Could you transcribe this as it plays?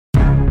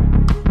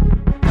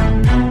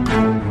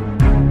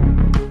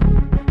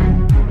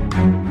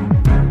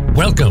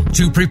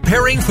to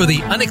Preparing for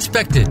the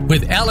Unexpected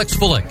with Alex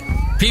Fullick.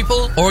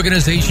 People,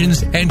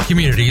 organizations, and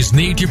communities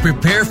need to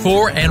prepare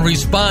for and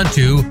respond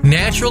to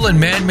natural and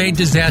man-made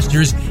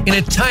disasters in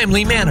a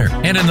timely manner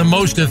and in the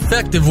most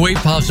effective way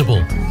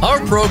possible.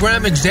 Our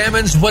program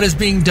examines what is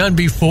being done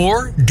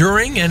before,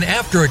 during, and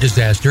after a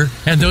disaster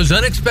and those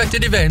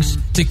unexpected events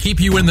to keep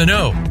you in the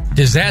know.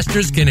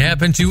 Disasters can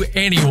happen to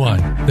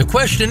anyone. The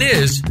question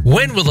is,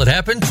 when will it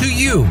happen to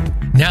you?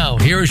 Now,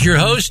 here is your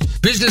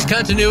host, business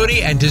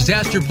continuity and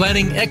disaster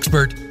planning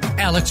expert,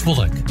 Alex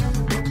Fullick.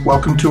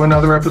 Welcome to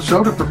another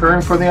episode of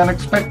Preparing for the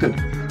Unexpected.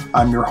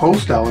 I'm your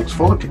host, Alex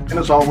Fullick, and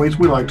as always,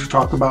 we like to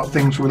talk about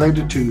things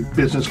related to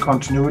business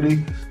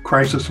continuity,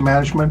 crisis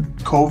management,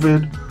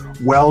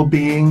 COVID,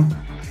 well-being,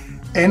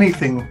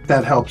 anything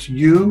that helps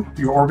you,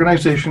 your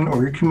organization,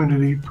 or your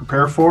community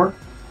prepare for,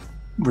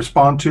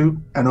 respond to,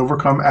 and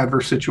overcome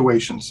adverse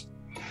situations.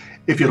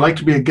 If you'd like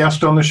to be a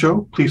guest on the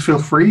show, please feel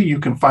free. You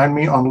can find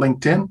me on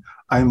LinkedIn.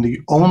 I'm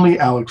the only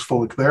Alex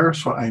Fullick there,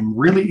 so I'm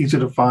really easy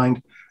to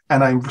find,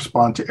 and I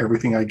respond to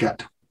everything I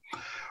get.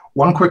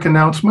 One quick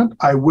announcement,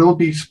 I will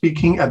be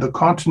speaking at the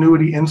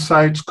Continuity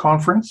Insights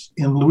Conference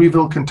in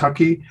Louisville,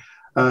 Kentucky,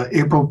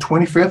 April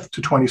 25th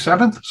to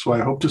 27th. So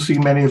I hope to see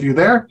many of you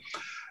there,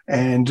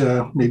 and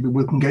maybe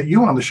we can get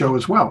you on the show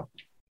as well.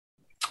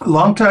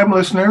 Longtime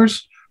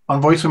listeners on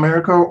Voice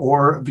America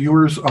or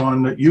viewers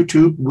on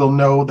YouTube will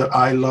know that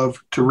I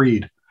love to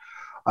read.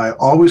 I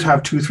always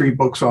have 2-3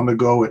 books on the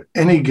go at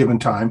any given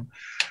time,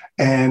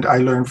 and I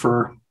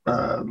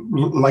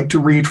like to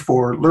read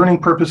for learning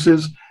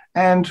purposes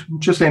and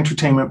just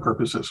entertainment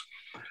purposes.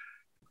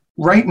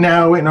 Right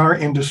now in our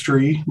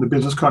industry, the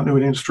business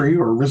continuity industry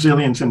or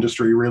resilience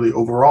industry really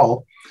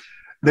overall,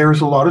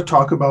 there's a lot of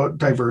talk about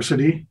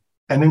diversity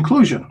and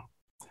inclusion.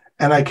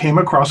 And I came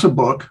across a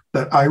book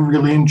that I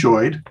really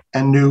enjoyed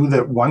and knew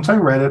that once I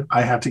read it,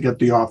 I had to get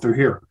the author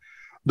here.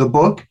 The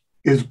book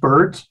is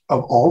Birds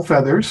of All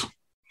Feathers,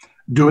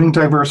 Doing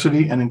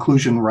Diversity and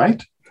Inclusion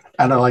Right.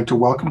 And I'd like to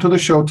welcome to the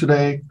show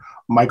today,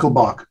 Michael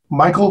Bach.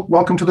 Michael,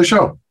 welcome to the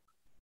show.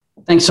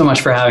 Thanks so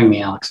much for having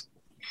me, Alex.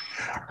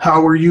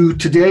 How are you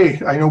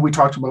today? I know we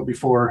talked about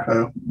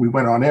before we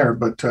went on air,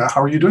 but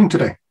how are you doing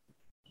today?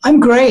 I'm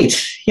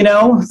great. You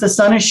know, the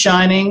sun is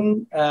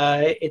shining.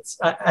 It's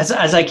as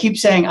I keep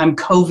saying, I'm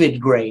COVID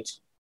great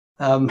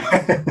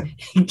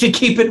to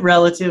keep it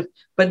relative.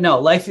 But no,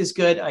 life is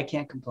good. I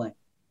can't complain.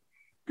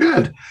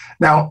 Good.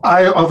 Now,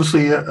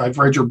 I've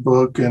read your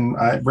book and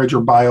I've read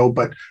your bio,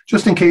 but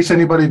just in case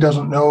anybody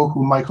doesn't know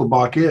who Michael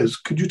Bach is,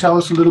 could you tell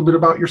us a little bit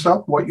about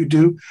yourself, what you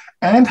do,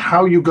 and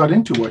how you got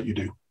into what you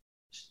do?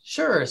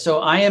 Sure.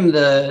 So I am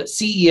the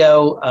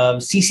CEO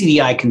of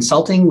CCDI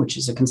Consulting, which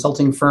is a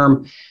consulting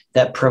firm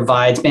that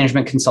provides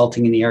management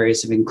consulting in the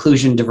areas of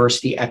inclusion,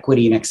 diversity,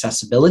 equity, and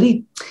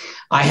accessibility.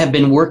 I have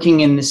been working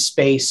in this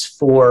space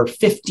for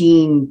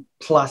 15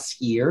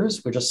 plus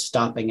years. We're just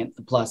stopping at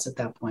the plus at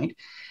that point.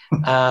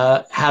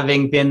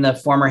 Having been the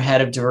former head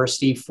of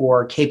diversity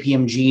for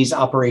KPMG's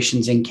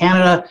operations in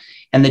Canada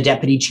and the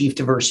deputy chief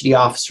diversity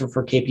officer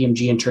for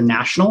KPMG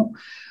International.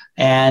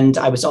 And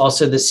I was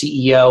also the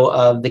CEO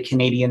of the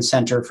Canadian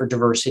Centre for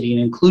Diversity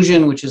and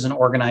Inclusion, which is an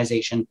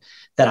organization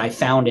that I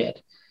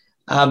founded.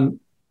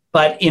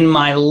 But in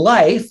my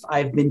life,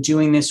 I've been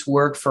doing this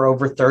work for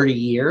over 30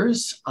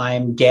 years.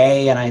 I'm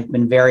gay and I've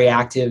been very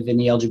active in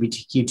the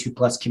LGBTQ2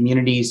 plus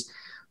communities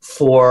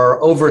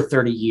for over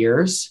 30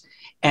 years.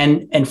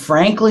 And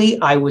frankly,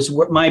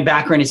 my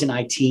background is in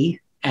IT,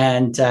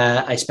 and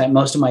I spent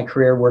most of my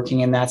career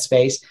working in that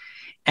space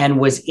and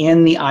was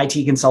in the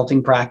IT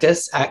consulting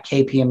practice at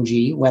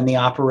KPMG when the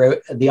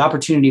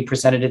opportunity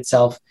presented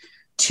itself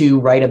to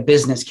write a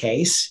business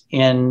case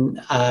in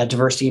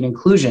diversity and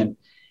inclusion.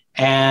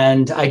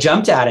 And I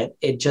jumped at it.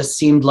 It just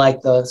seemed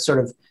like the sort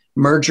of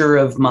merger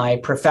of my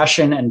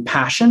profession and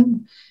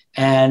passion,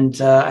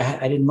 and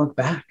I didn't look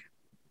back.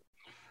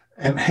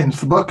 And hence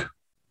the book.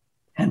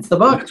 Hence the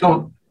book.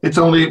 It's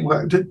only,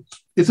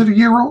 is it a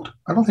year old?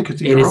 I don't think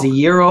it's a year old. It is a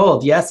year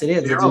old. Yes, it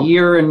is. It's a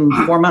year and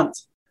 4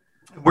 months.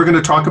 We're going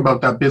to talk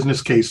about that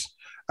business case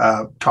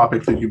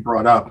topic that you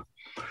brought up.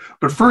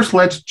 But first,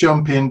 let's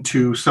jump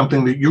into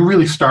something that you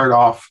really start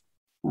off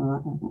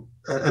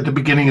at the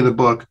beginning of the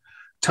book,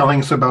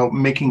 telling us about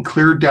making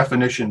clear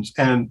definitions.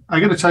 And I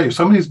got to tell you,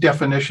 some of these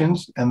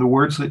definitions and the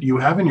words that you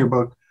have in your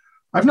book,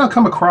 I've not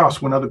come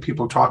across when other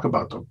people talk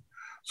about them.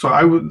 So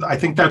I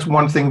think that's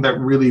one thing that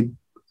really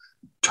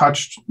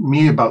touched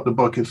me about the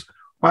book is,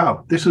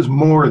 wow, this is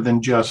more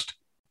than just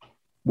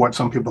what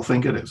some people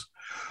think it is.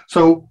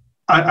 So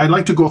I'd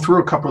like to go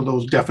through a couple of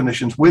those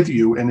definitions with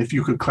you, and if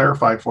you could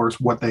clarify for us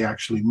what they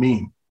actually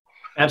mean.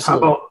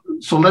 Absolutely.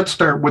 So let's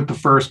start with the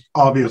first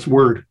obvious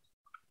word,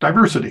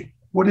 diversity.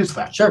 What is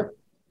that? Sure.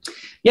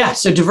 Yeah,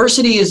 so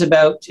diversity is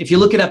about, if you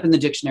look it up in the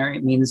dictionary,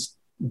 it means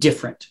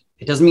different.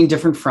 It doesn't mean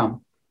different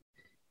from.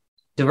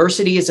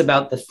 Diversity is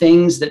about the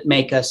things that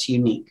make us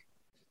unique.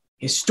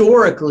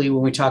 Historically,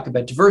 when we talk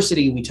about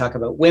diversity, we talk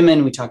about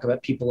women, we talk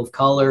about people of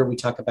color, we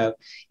talk about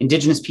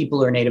Indigenous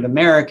people or Native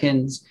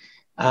Americans,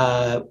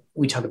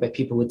 we talk about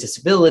people with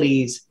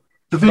disabilities.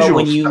 The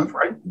visual stuff,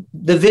 right?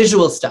 the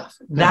visual stuff,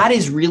 that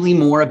is really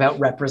more about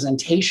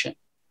representation.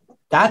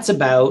 That's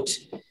about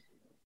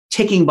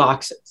ticking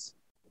boxes.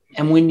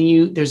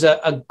 And there's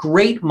a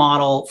great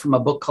model from a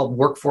book called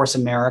Workforce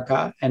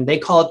America, and they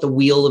call it the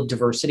Wheel of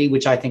Diversity,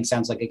 which I think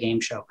sounds like a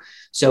game show.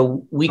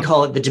 So we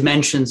call it the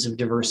dimensions of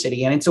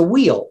diversity, and it's a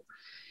wheel.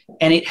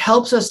 And it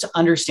helps us to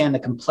understand the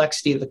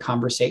complexity of the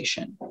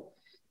conversation,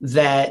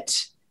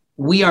 that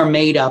we are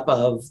made up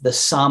of the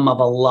sum of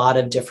a lot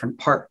of different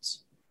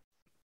parts.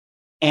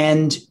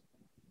 And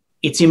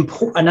it's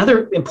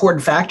another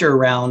important factor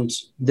around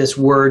this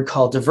word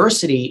called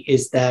diversity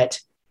is that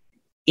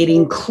it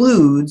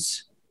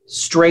includes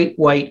straight,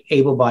 white,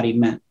 able-bodied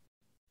men.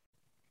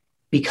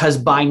 Because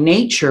by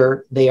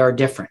nature, they are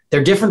different.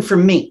 They're different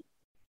from me.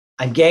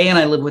 I'm gay and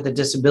I live with a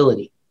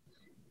disability.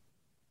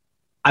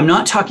 I'm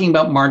not talking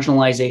about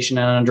marginalization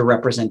and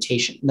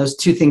underrepresentation. Those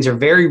two things are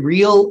very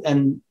real,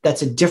 and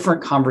that's a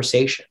different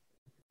conversation.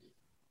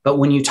 But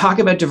when you talk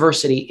about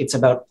diversity, it's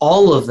about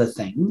all of the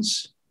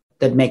things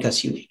that make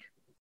us unique.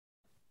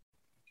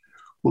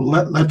 Well,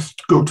 let's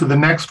go to the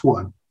next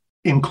one,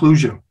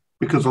 inclusion,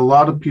 because a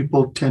lot of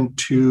people tend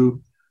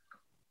to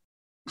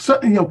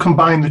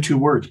combine the two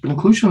words, but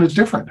inclusion is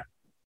different.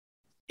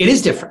 It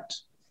is different.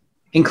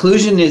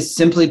 Inclusion is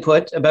simply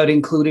put about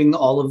including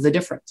all of the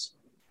difference.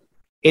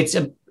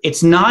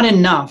 It's not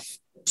enough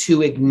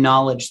to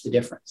acknowledge the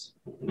difference.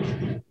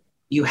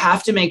 You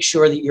have to make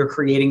sure that you're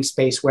creating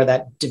space where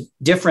that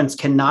difference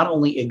can not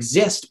only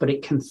exist, but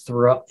it can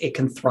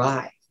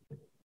thrive.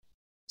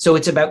 So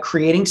it's about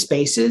creating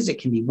spaces. It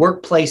can be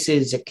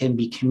workplaces, it can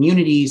be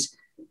communities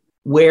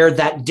where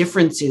that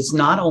difference is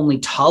not only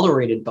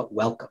tolerated, but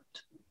welcomed.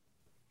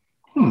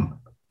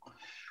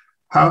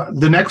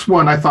 The next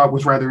one I thought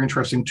was rather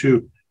interesting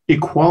too.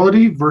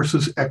 Equality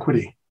versus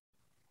equity.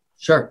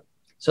 Sure.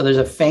 So there's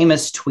a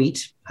famous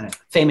tweet,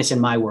 famous in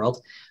my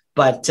world,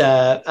 but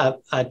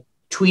a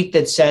tweet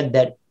that said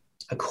that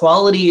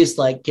equality is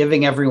like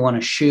giving everyone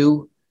a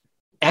shoe.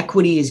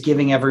 Equity is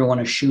giving everyone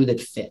a shoe that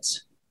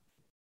fits.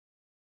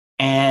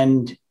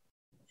 And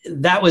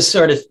that was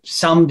sort of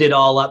summed it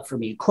all up for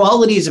me.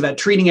 Equality is about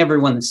treating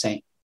everyone the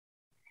same.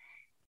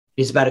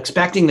 It's about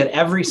expecting that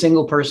every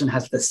single person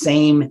has the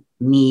same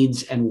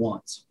needs and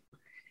wants.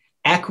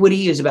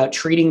 Equity is about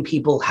treating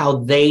people how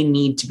they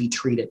need to be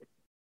treated.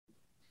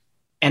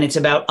 And it's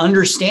about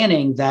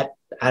understanding that,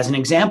 as an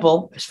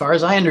example, as far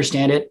as I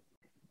understand it,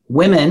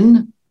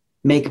 women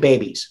make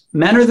babies.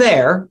 Men are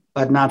there,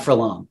 but not for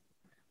long.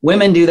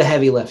 Women do the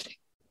heavy lifting.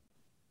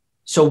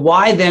 So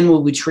why then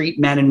will we treat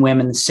men and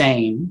women the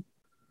same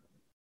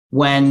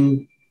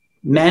when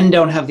men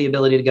don't have the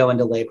ability to go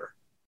into labor?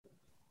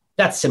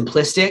 That's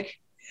simplistic,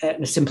 a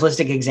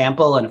simplistic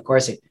example. And of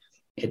course,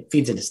 it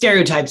feeds into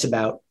stereotypes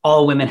about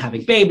all women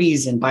having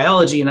babies and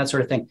biology and that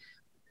sort of thing.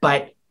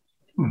 But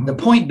the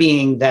point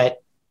being that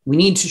we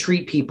need to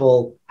treat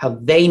people how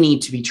they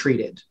need to be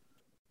treated,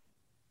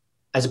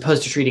 as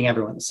opposed to treating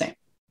everyone the same.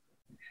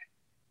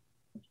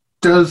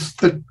 Does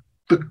the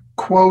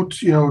quote,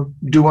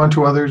 do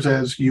unto others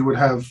as you would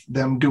have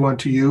them do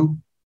unto you,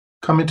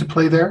 come into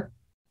play there?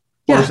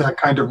 Yeah. Or is that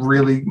kind of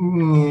really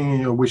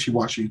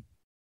wishy-washy?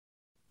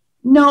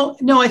 No,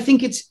 I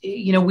think it's,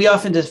 we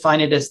often define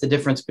it as the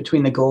difference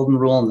between the golden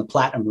rule and the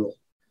platinum rule.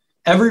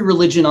 Every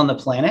religion on the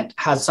planet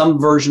has some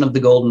version of the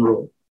golden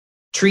rule.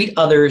 Treat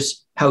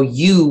others how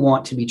you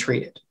want to be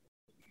treated.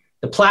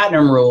 The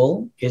platinum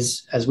rule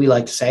is, as we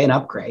like to say, an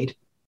upgrade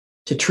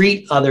to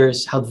treat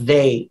others how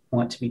they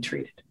want to be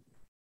treated.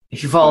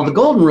 If you follow the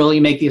golden rule,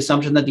 you make the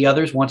assumption that the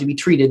others want to be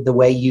treated the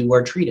way you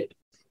are treated.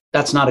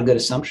 That's not a good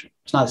assumption.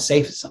 It's not a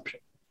safe assumption.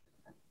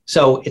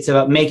 So it's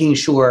about making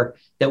sure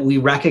that we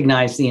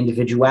recognize the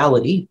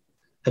individuality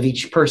of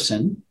each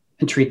person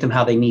and treat them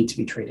how they need to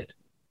be treated.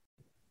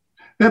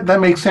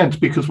 That makes sense,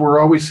 because we're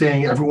always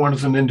saying everyone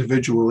is an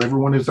individual,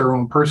 everyone is their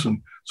own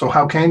person. So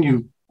how can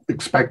you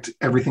expect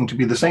everything to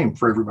be the same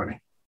for everybody?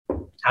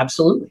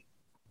 Absolutely.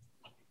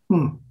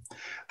 The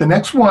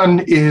next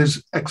one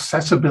is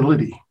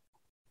accessibility.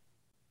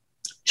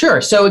 Sure.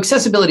 So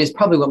accessibility is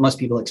probably what most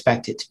people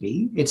expect it to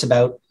be. It's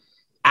about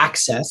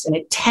access, and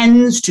it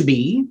tends to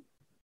be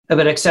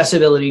about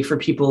accessibility for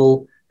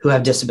people who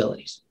have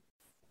disabilities.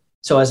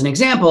 So as an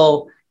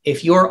example,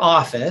 if your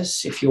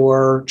office, if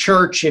your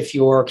church, if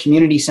your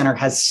community center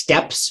has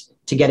steps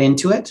to get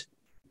into it,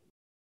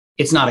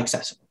 it's not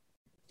accessible.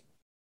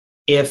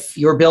 If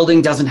your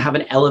building doesn't have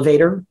an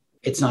elevator,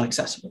 it's not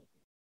accessible.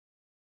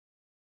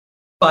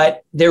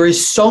 But there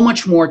is so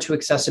much more to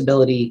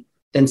accessibility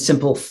than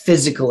simple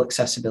physical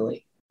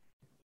accessibility.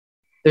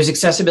 There's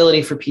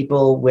accessibility for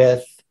people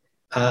with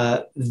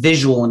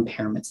visual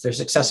impairments.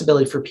 There's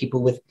accessibility for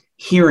people with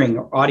hearing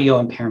or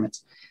audio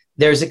impairments.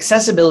 There's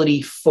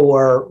accessibility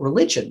for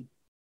religion,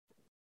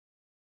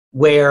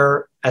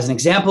 where, as an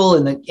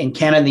example, in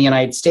Canada and the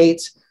United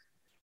States,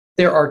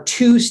 there are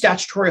two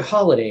statutory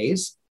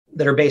holidays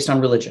that are based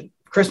on religion,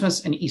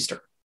 Christmas and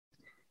Easter.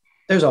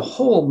 There's a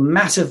whole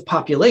massive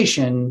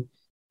population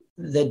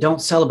that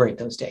don't celebrate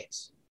those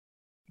days.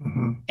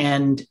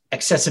 And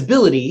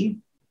accessibility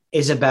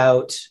is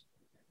about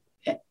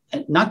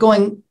not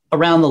going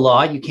around the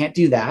law. You can't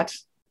do that.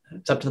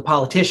 It's up to the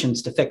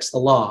politicians to fix the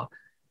law.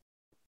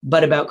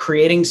 But about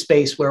creating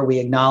space where we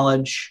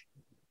acknowledge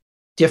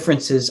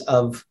differences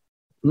of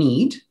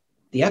need,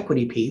 the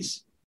equity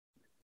piece,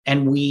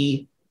 and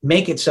we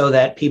make it so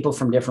that people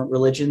from different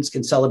religions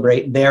can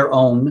celebrate their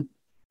own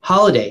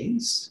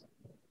holidays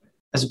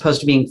as opposed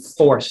to being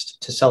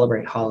forced to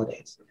celebrate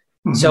holidays.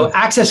 Mm-hmm. So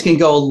access can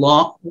go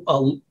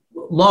a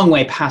long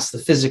way past the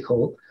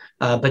physical,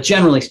 but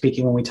generally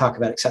speaking, when we talk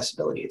about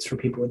accessibility, it's for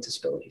people with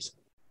disabilities.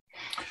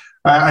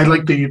 I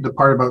like the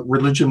part about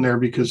religion there,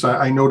 because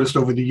I noticed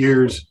over the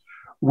years,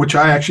 which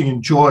I actually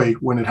enjoy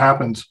when it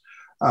happens,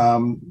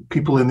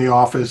 people in the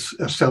office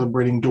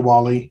celebrating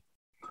Diwali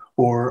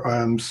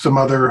or some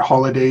other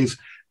holidays,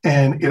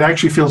 and it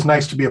actually feels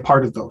nice to be a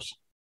part of those.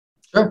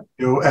 Sure.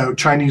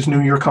 Chinese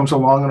New Year comes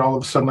along, and all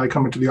of a sudden I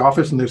come into the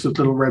office and there's this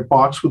little red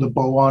box with a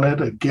bow on it,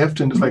 a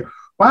gift, and it's like,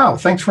 wow,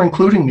 thanks for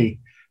including me,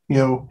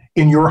 in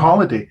your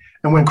holiday.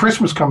 And when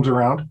Christmas comes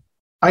around,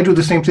 I do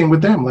the same thing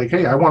with them. Like,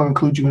 hey, I want to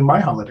include you in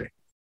my holiday,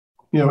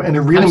 and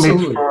it really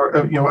Absolutely. makes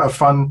for a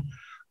fun,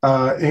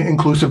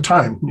 inclusive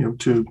time,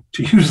 to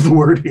use the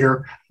word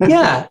here.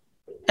 Yeah.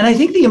 And I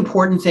think the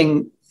important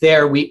thing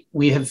there,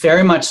 we have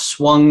very much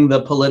swung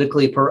the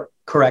politically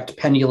correct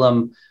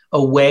pendulum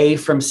away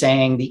from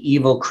saying the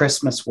evil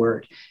Christmas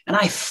word. And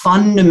I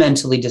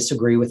fundamentally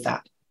disagree with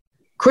that.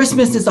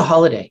 Christmas is a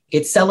holiday.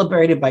 It's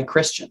celebrated by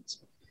Christians.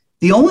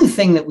 The only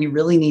thing that we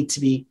really need to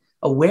be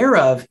aware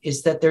of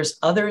is that there's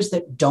others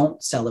that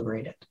don't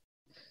celebrate it.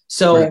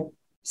 So right.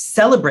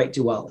 Celebrate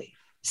Diwali,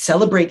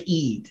 celebrate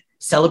Eid,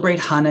 celebrate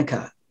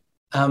Hanukkah,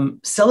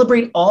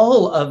 celebrate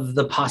all of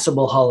the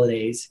possible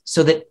holidays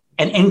so that,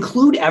 and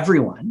include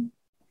everyone.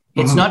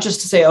 It's not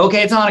just to say,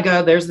 okay, it's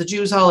Hanukkah, there's the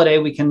Jews' holiday,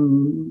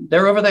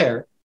 they're over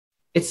there.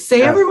 It's to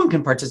say everyone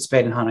can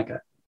participate in Hanukkah.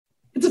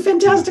 It's a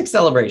fantastic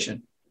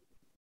celebration.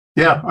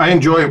 Yeah, I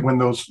enjoy it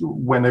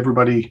when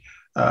everybody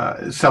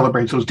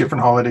celebrates those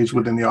different holidays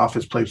within the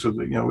office place. So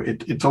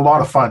it's a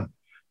lot of fun,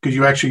 because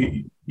you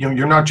actually,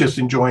 you're not just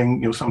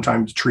enjoying,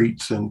 sometimes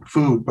treats and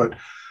food, but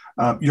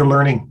you're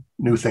learning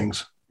new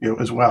things,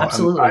 as well.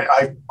 Absolutely.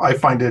 And I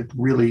find it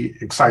really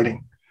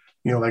exciting.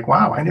 Like,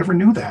 wow, I never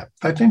knew that.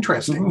 That's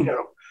interesting,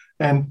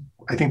 And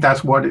I think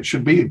that's what it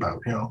should be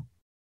about,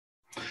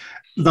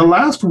 The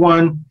last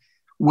one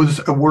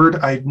was a word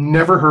I'd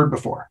never heard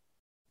before.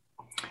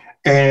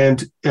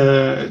 And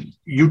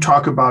you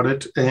talk about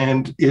it,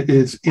 and it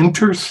is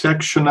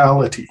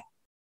intersectionality.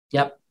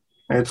 Yep.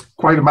 It's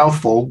quite a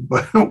mouthful,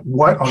 but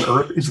what on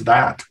earth is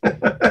that?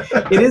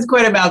 It is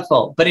quite a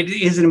mouthful, but it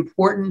is an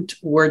important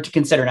word to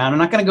consider. Now, I'm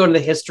not going to go into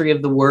the history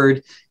of the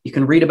word. You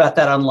can read about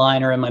that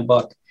online or in my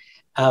book.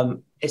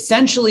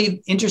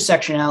 Essentially,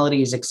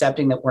 intersectionality is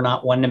accepting that we're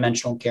not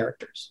one-dimensional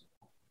characters.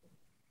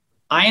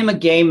 I am a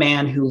gay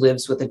man who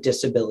lives with a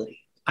disability.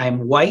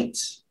 I'm white.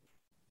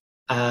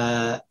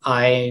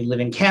 I live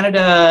in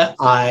Canada.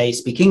 I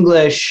speak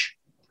English.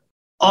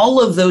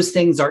 All of those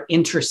things are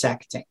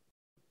intersecting.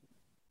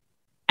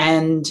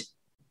 And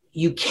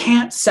you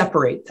can't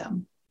separate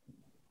them.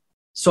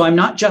 So I'm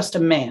not just a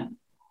man.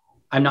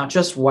 I'm not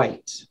just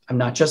white. I'm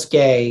not just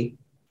gay.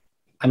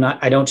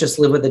 I don't just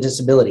live with a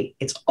disability.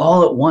 It's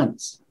all at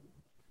once.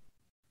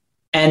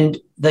 And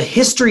the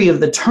history of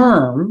the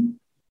term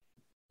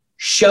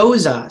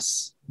shows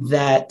us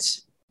that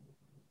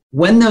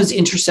when those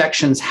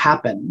intersections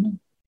happen,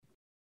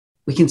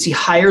 we can see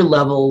higher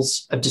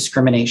levels of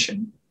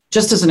discrimination.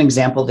 Just as an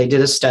example, they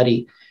did a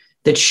study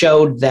that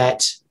showed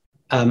that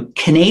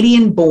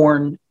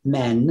Canadian-born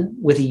men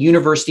with a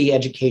university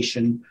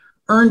education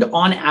earned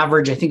on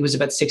average, I think it was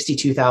about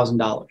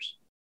 $62,000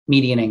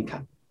 median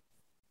income.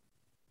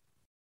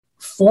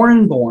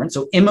 Foreign-born,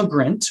 so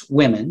immigrant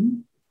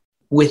women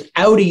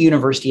without a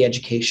university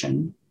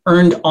education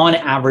earned on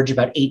average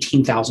about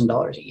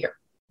 $18,000 a year.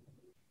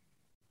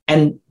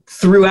 And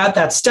throughout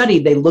that study,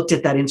 they looked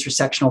at that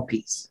intersectional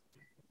piece.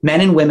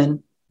 Men and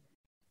women,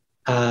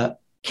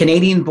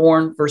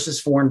 Canadian-born versus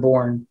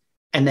foreign-born,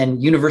 and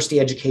then university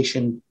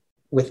education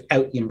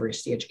without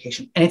university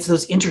education. And it's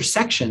those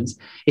intersections.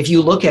 If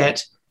you look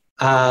at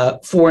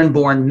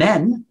foreign-born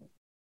men,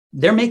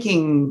 they're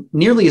making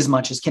nearly as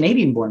much as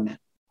Canadian-born men.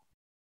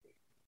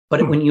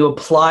 But when you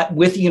apply,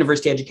 with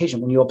university education,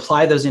 when you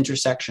apply those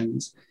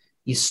intersections,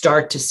 you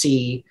start to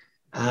see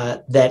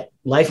that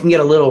life can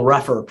get a little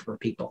rougher for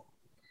people.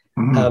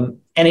 Mm-hmm.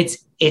 And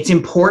it's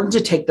important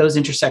to take those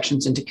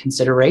intersections into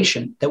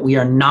consideration, that we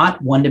are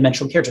not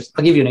one-dimensional characters.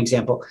 I'll give you an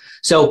example.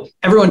 So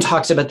everyone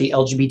talks about the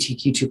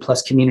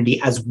LGBTQ2+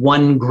 community as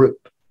one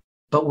group,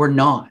 but we're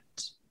not.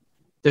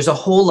 There's a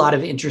whole lot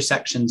of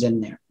intersections in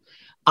there.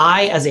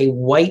 I, as a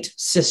white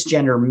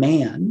cisgender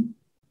man,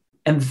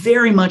 am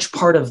very much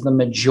part of the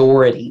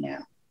majority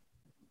now.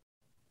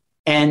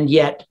 And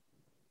yet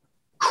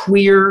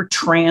queer,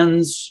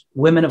 trans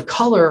women of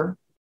color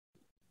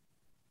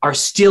are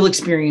still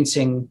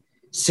experiencing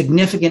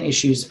significant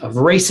issues of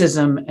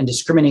racism and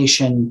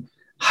discrimination,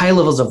 high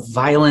levels of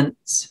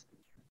violence.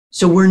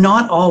 So we're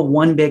not all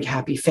one big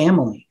happy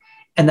family.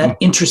 And that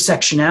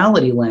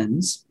intersectionality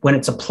lens, when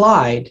it's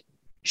applied,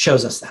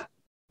 shows us that.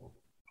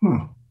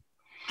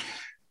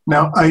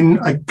 Now,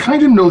 I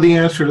kind of know the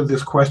answer to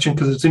this question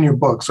because it's in your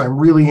book, so I'm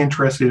really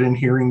interested in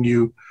hearing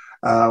you,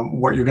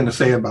 what you're going to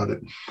say about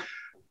it.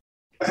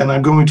 And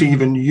I'm going to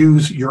even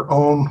use your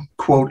own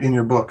quote in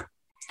your book.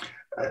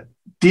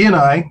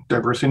 D&I,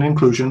 diversity and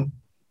inclusion,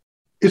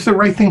 is the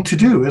right thing to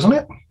do, isn't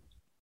it?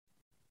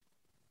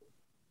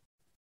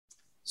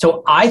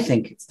 So I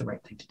think it's the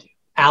right thing to do.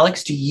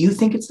 Alex, do you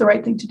think it's the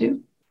right thing to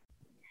do?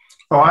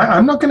 Oh,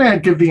 I'm not going to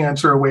give the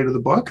answer away to the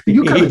book.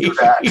 You got to do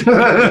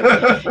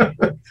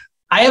that.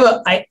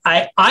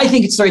 I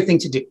think it's the right thing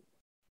to do,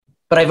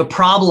 but I have a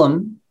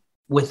problem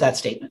with that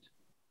statement.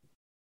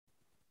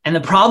 And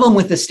the problem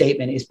with the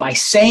statement is by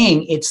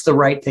saying it's the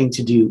right thing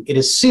to do, it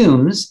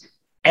assumes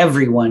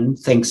everyone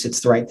thinks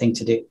it's the right thing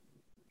to do.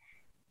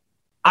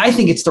 I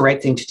think it's the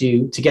right thing to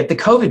do to get the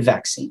COVID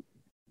vaccine.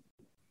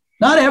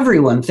 Not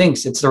everyone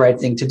thinks it's the right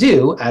thing to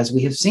do, as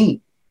we have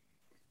seen.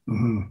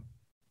 Mm-hmm.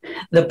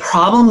 The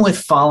problem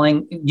with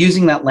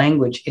using that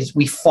language is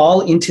we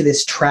fall into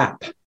this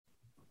trap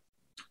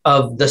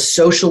of the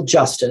social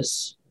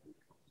justice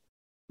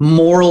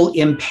moral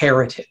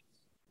imperative.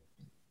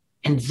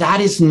 And that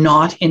is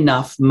not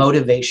enough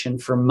motivation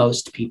for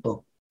most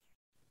people.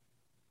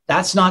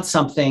 That's not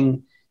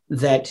something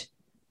that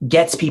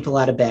gets people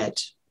out of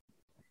bed.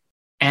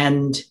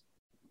 And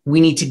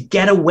we need to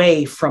get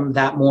away from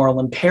that moral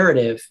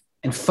imperative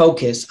and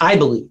focus, I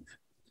believe,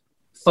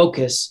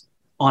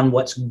 on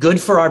what's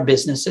good for our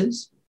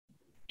businesses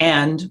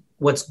and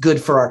what's good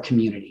for our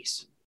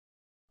communities.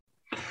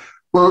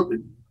 Well,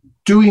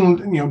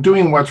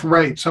 doing what's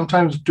right,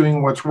 sometimes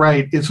doing what's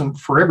right isn't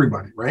for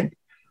everybody, right?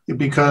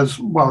 Because,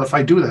 well, if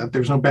I do that,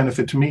 there's no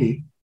benefit to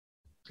me.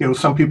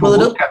 Some people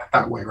look at it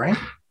that way, right?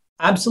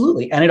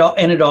 Absolutely. And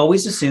it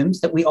always assumes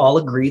that we all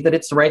agree that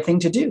it's the right thing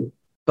to do.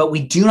 But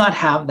we do not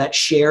have that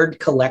shared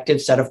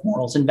collective set of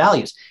morals and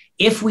values.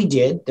 If we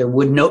did, there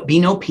would be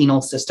no penal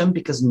system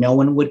because no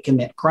one would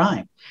commit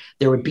crime.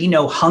 There would be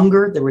no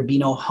hunger. There would be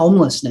no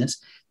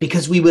homelessness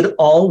because we would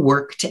all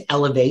work to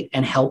elevate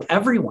and help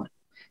everyone.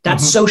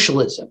 That's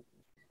socialism.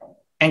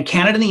 And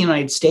Canada and the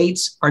United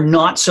States are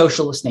not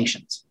socialist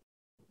nations.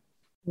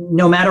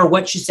 No matter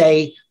what you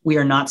say, we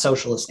are not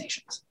socialist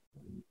nations.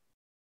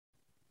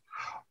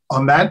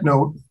 On that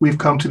note, we've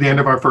come to the end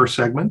of our first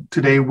segment.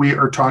 Today, we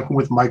are talking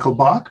with Michael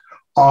Bach,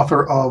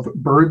 author of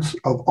Birds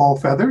of All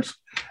Feathers,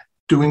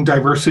 Doing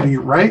Diversity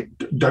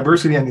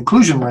and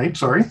Inclusion Right,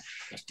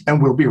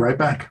 and we'll be right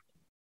back.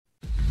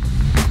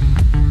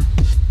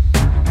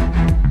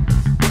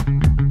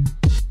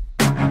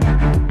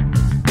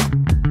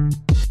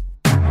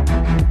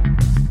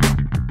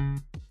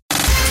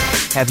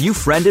 Have you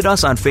friended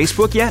us on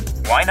Facebook yet?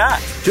 Why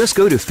not? Just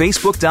go to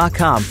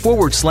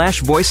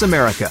facebook.com/Voice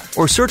America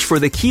or search for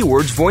the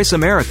keywords Voice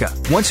America.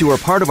 Once you are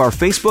part of our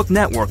Facebook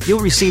network,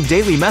 you'll receive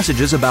daily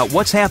messages about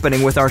what's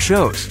happening with our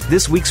shows,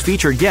 this week's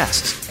featured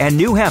guests, and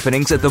new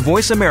happenings at the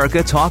Voice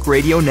America Talk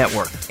Radio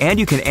Network. And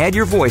you can add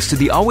your voice to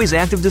the always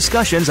active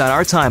discussions on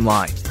our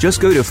timeline. Just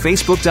go to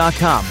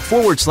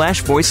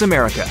facebook.com/Voice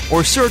America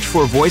or search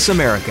for Voice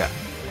America.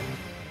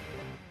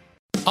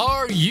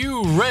 Are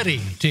you ready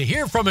to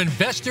hear from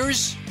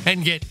investors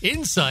and get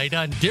insight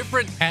on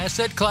different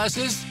asset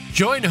classes?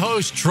 Join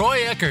host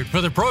Troy Eckert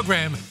for the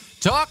program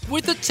Talk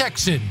with the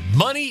Texan,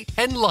 Money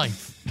and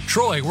Life.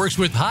 Troy works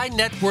with high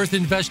net worth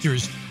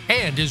investors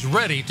and is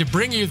ready to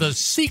bring you the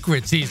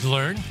secrets he's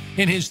learned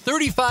in his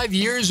 35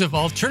 years of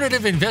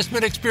alternative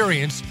investment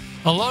experience,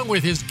 along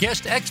with his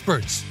guest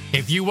experts.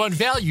 If you want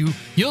value,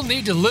 you'll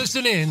need to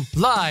listen in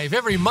live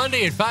every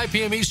Monday at 5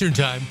 p.m. Eastern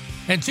Time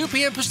and 2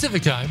 p.m.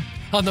 Pacific Time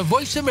on the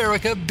Voice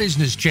America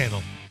Business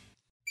Channel.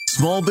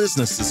 Small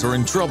businesses are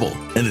in trouble,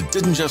 and it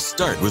didn't just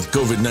start with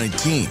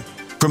COVID-19.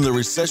 From the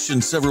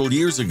recession several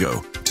years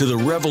ago to the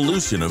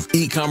revolution of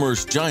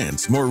e-commerce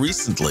giants more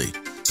recently,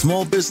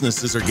 small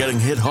businesses are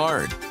getting hit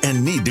hard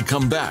and need to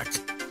come back.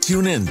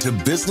 Tune in to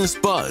Business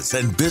Buzz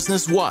and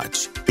Business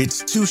Watch.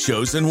 It's 2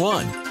 shows in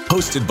one,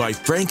 hosted by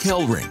Frank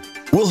Hellring.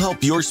 We'll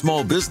help your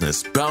small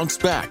business bounce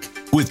back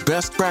with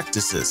best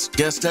practices,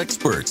 guest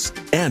experts,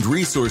 and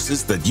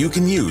resources that you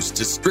can use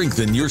to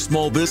strengthen your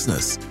small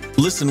business.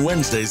 Listen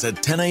Wednesdays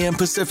at 10 a.m.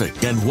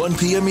 Pacific and 1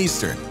 p.m.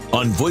 Eastern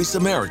on Voice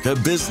America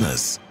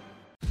Business.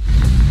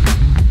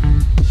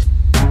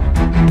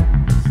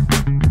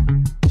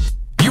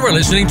 You are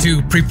listening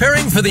to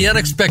Preparing for the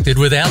Unexpected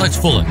with Alex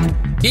Fullick.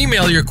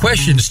 Email your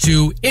questions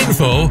to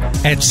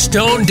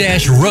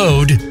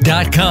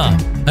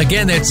info@stone-road.com.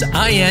 Again, that's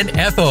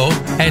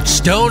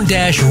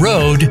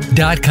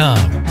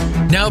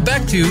info@stone-road.com. Now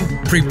back to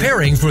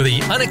Preparing for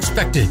the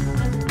Unexpected.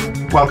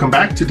 Welcome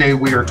back. Today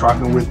we are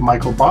talking with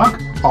Michael Bach,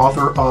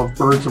 author of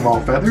Birds of All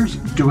Feathers,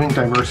 Doing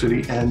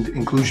Diversity and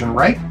Inclusion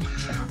Right.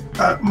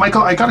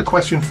 Michael, I got a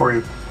question for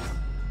you.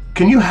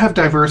 Can you have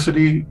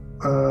diversity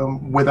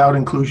without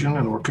inclusion,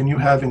 or can you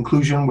have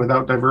inclusion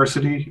without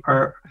diversity?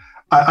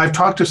 I've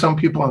talked to some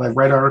people and I've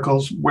read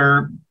articles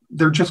where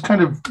they're just kind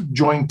of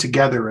joined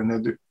together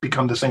and they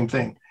become the same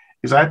thing.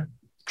 Is that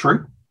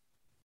true?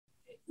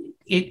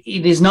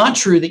 It is not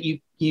true that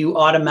you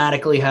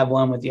automatically have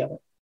one with the other.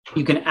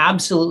 You can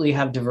absolutely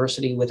have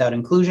diversity without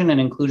inclusion and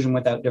inclusion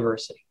without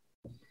diversity.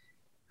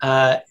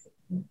 I'll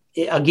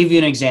give you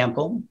an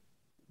example.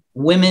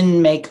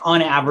 Women make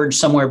on average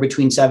somewhere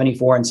between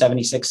 74 and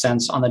 76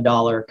 cents on the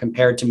dollar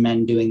compared to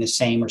men doing the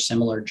same or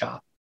similar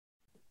job.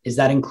 Is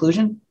that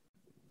inclusion?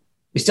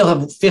 We still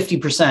have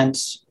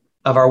 50%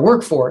 of our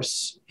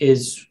workforce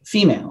is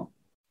female,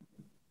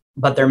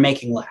 but they're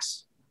making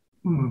less.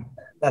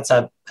 That's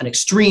an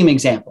extreme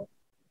example.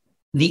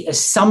 The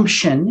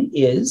assumption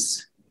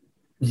is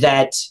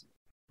that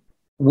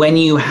when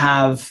you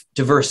have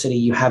diversity,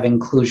 you have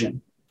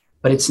inclusion,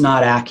 but it's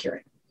not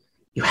accurate.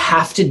 You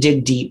have to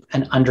dig deep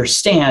and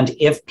understand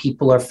if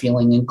people are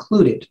feeling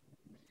included.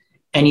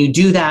 And you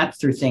do that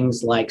through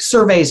things like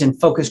surveys and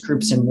focus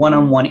groups and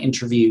one-on-one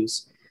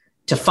interviews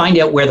to find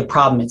out where the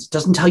problem is. It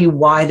doesn't tell you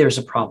why there's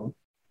a problem.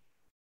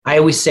 I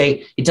always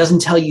say it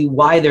doesn't tell you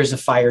why there's a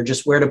fire,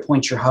 just where to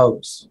point your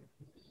hose.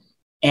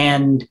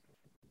 And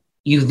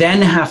you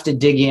then have to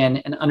dig in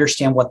and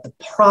understand what the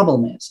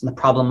problem is. And the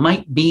problem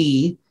might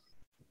be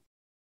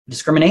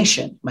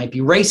discrimination, it might be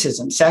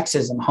racism,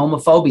 sexism,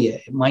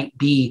 homophobia. It might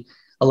be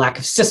a lack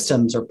of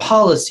systems or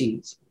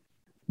policies,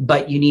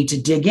 but you need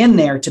to dig in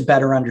there to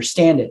better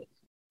understand it.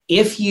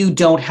 If you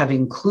don't have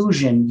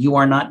inclusion, you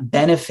are not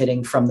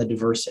benefiting from the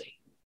diversity.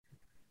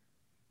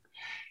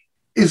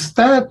 Is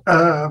that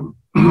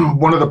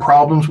one of the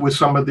problems with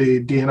some of the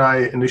D&I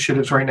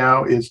initiatives right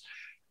now is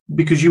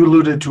because you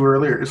alluded to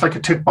earlier, it's like a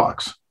tick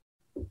box.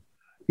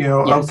 You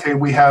know, yes. Okay,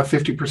 we have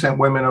 50%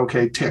 women,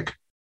 okay, tick.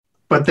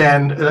 But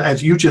then,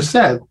 as you just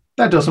said,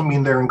 that doesn't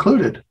mean they're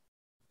included.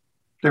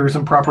 There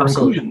isn't proper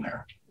inclusion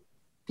there.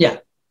 Yeah,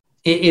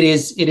 it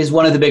is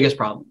one of the biggest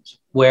problems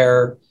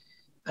where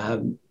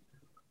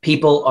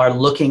people are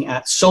looking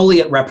at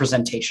solely at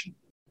representation.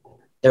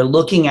 They're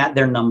looking at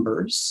their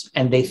numbers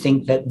and they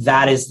think that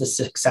that is the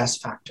success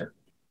factor.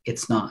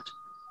 It's not.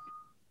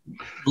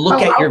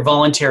 Look at your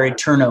voluntary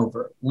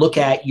turnover. Look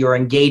at your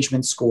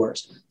engagement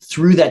scores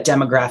through that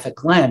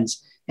demographic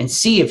lens and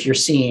see if you're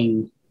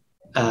seeing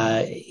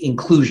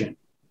inclusion.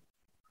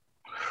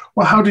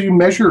 Well, how do you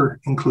measure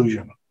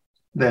inclusion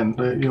then?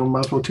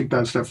 Might as well take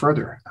that a step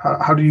further.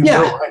 How do you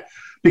know?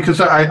 Because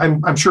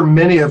I'm sure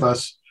many of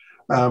us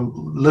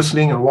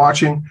listening and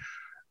watching,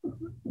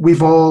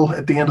 we've all,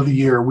 at the end of the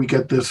year, we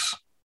get this,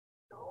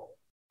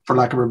 for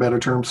lack of a better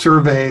term,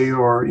 survey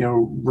or,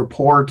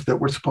 report that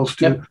we're supposed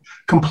to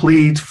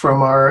complete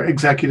from our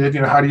executive.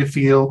 How do you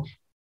feel,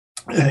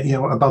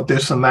 about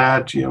this and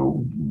that,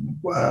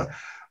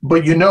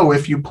 but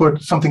if you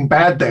put something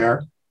bad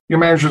there, your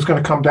manager's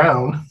going to come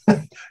down,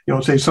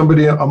 say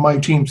somebody on my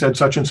team said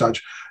such and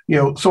such,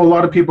 so a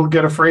lot of people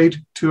get afraid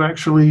to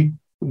actually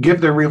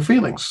give their real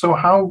feelings. So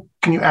how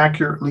can you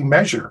accurately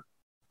measure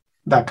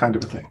that kind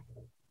of a thing?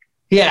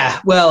 Yeah,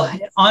 well,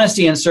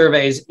 honesty in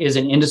surveys is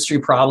an industry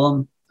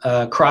problem,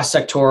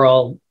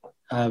 cross-sectoral.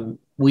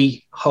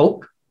 We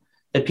hope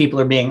that people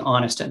are being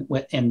honest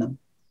in them.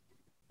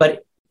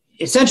 But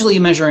essentially,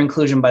 you measure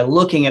inclusion by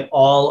looking at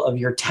all of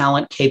your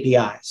talent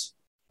KPIs.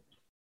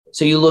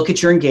 So you look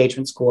at your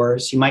engagement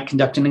scores. You might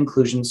conduct an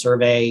inclusion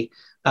survey.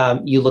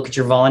 You look at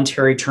your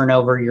voluntary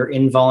turnover, your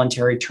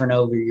involuntary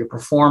turnover, your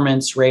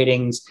performance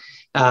ratings,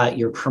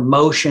 your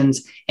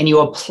promotions, and you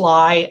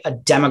apply a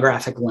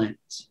demographic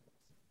lens.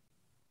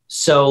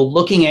 So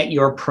looking at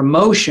your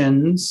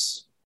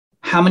promotions,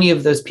 how many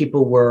of those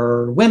people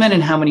were women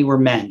and how many were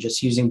men,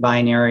 just using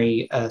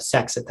binary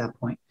sex at that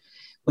point.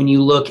 When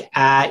you look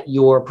at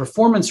your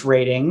performance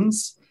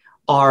ratings,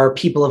 are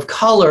people of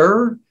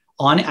color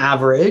on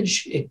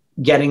average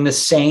getting the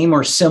same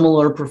or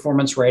similar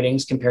performance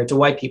ratings compared to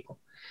white people?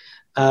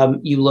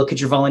 You look at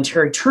your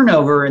voluntary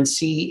turnover and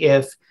see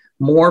if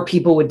more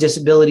people with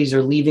disabilities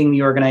are leaving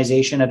the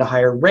organization at a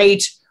higher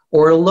rate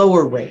or a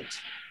lower rate.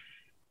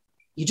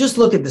 You just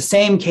look at the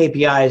same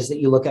KPIs that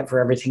you look at for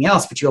everything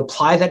else, but you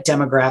apply that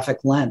demographic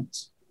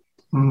lens.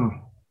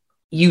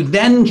 You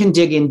then can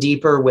dig in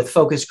deeper with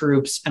focus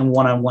groups and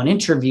one-on-one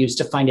interviews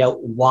to find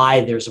out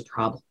why there's a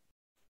problem.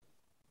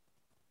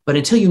 But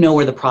until you know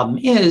where the problem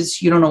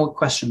is, you don't know what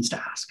questions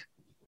to ask.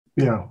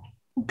 Yeah.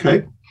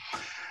 Okay.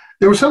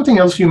 There was something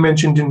else you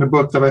mentioned in the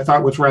book that I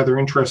thought was rather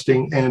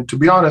interesting. And to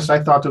be honest,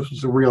 I thought this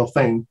was a real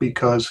thing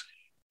because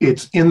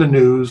it's in the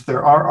news.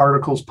 There are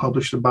articles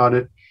published about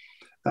it.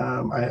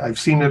 I've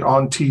seen it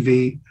on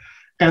TV.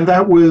 And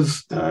that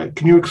was,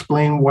 can you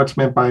explain what's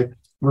meant by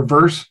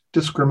reverse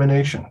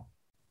discrimination?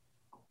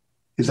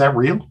 Is that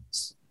real?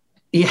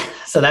 Yeah,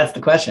 so that's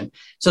the question.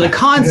 So the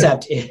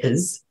concept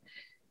is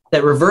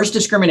that reverse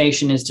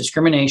discrimination is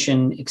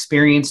discrimination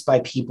experienced by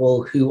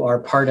people who are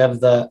part of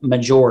the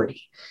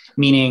majority,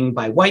 meaning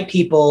by white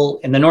people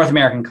in the North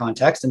American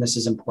context, and this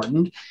is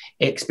important,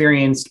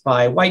 experienced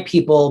by white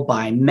people,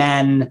 by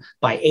men,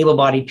 by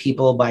able-bodied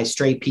people, by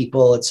straight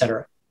people,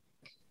 etc.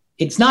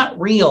 It's not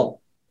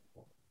real.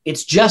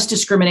 It's just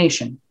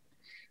discrimination.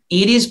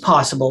 It is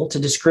possible to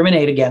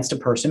discriminate against a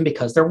person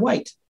because they're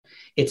white.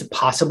 It's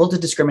possible to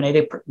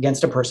discriminate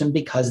against a person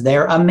because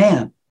they're a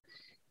man.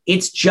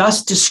 It's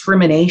just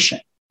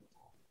discrimination.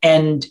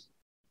 And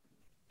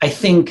I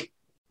think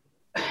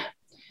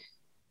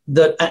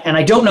and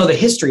I don't know the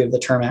history of the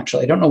term,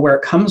 actually. I don't know where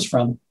it comes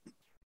from.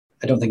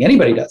 I don't think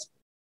anybody does.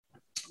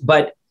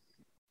 But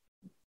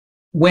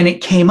when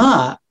it came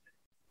up,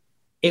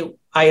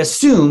 I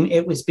assume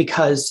it was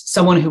because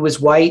someone who was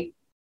white,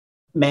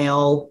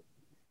 male,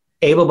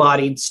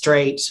 able-bodied,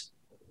 straight,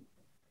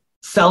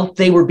 felt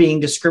they were being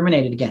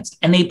discriminated against.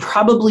 And they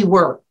probably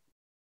were.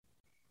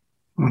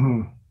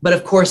 Mm-hmm. But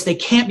of course, they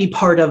can't be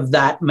part of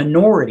that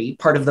minority,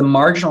 part of the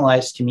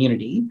marginalized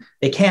community.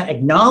 They can't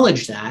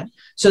acknowledge that.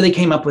 So they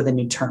came up with a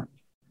new term.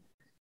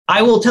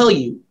 I will tell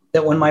you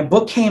that when my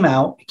book came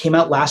out, it came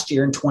out last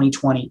year in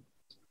 2020,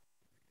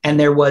 and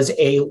there was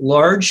a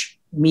large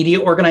media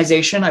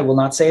organization, I will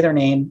not say their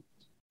name,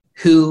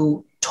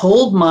 who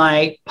told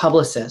my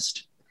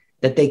publicist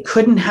that they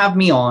couldn't have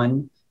me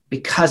on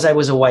because I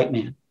was a white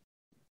man.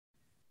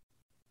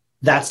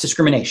 That's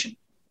discrimination.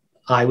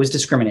 I was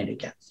discriminated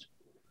against.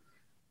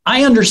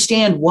 I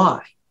understand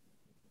why.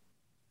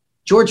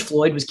 George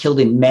Floyd was killed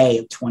in May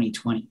of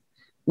 2020.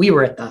 We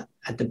were at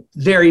the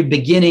very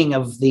beginning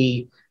of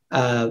the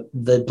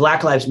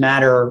Black Lives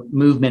Matter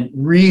movement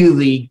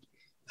really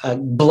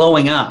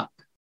blowing up.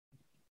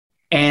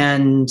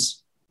 And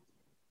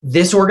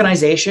this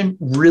organization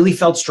really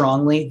felt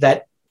strongly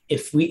that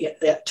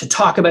to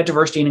talk about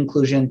diversity and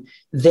inclusion,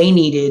 they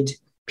needed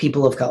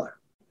people of color.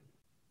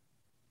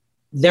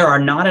 There are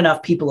not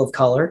enough people of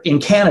color, in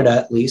Canada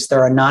at least,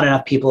 there are not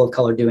enough people of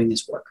color doing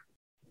this work.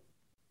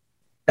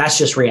 That's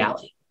just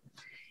reality.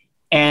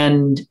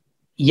 And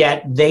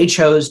yet they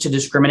chose to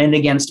discriminate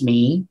against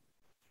me,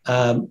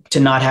 to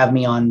not have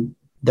me on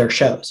their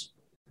shows.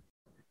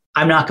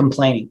 I'm not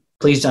complaining,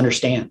 please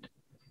understand.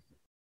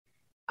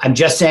 I'm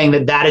just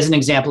saying that is an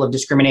example of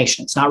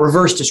discrimination. It's not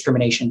reverse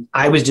discrimination.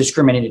 I was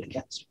discriminated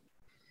against.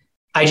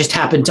 I just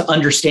happened to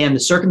understand the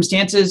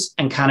circumstances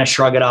and kind of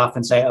shrug it off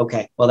and say,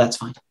 okay, well, that's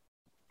fine.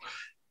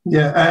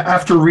 Yeah,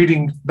 after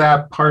reading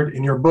that part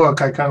in your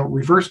book, I kind of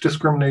reverse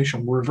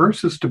discrimination.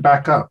 Reverse is to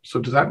back up. So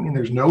does that mean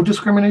there's no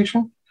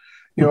discrimination?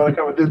 You know, like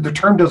the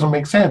term doesn't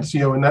make sense, you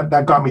know, and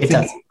that got me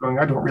thinking, going,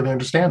 I don't really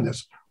understand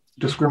this.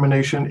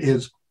 Discrimination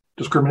is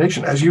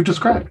discrimination, as you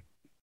described,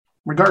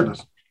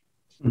 regardless.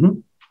 Mm-hmm.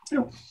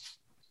 Yeah.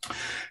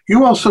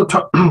 You also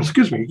talk,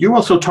 you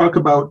also talk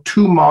about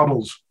two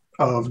models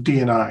of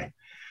D&I.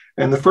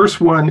 And the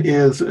first one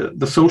is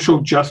the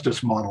social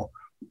justice model.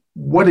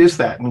 What is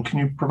that? And can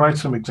you provide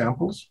some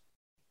examples?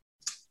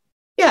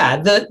 Yeah,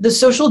 the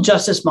social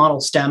justice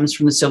model stems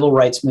from the civil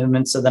rights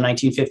movements of the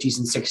 1950s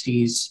and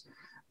 60s,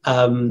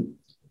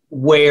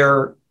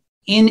 where,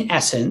 in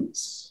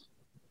essence,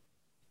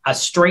 a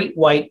straight,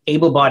 white,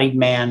 able-bodied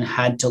man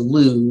had to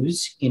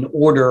lose in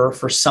order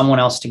for someone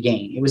else to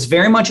gain. It was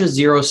very much a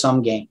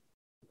zero-sum game.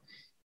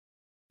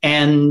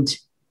 And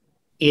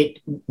it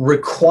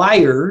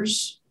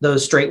requires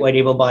those straight, white,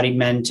 able-bodied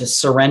men to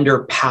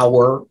surrender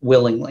power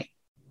willingly.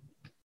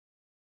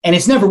 And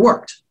it's never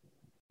worked.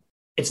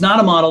 It's not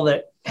a model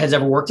that has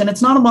ever worked, and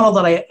it's not a model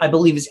that I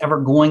believe is ever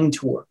going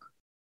to work.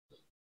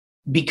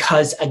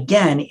 Because,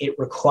 again, it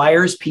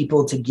requires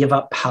people to give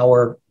up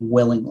power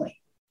willingly.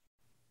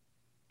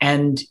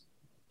 And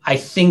I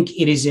think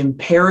it is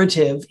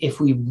imperative, if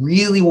we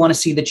really want to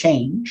see the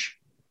change,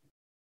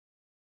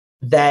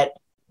 that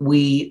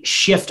we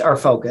shift our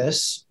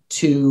focus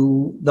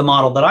to the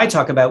model that I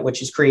talk about,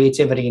 which is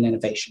creativity and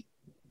innovation.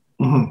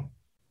 Mm-hmm.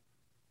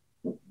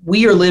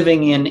 We are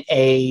living in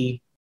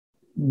a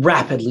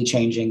rapidly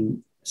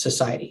changing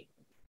society.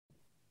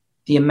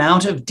 The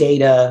amount of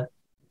data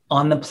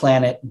on the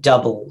planet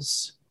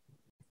doubles.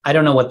 I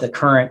don't know what the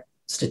current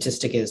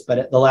statistic is,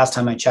 but the last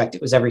time I checked,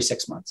 it was every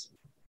 6 months.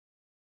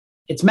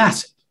 It's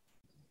massive.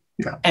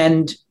 Yeah.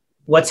 And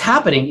what's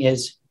happening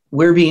is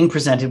we're being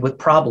presented with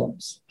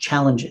problems,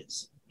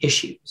 challenges,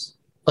 issues.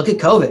 Look at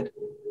COVID.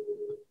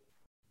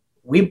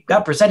 We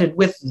got presented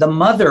with the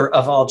mother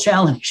of all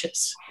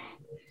challenges.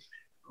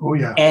 Oh,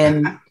 yeah.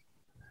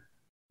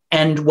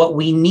 And what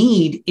we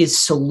need is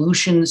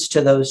solutions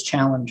to those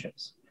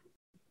challenges.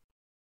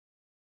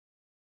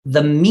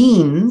 The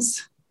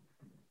means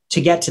to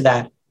get to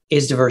that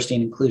is diversity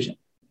and inclusion.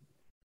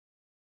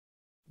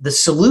 The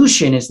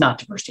solution is not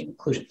diversity and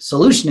inclusion. The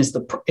solution is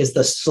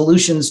the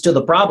solutions to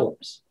the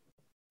problems.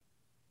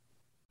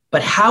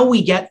 But how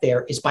we get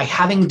there is by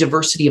having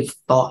diversity of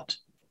thought.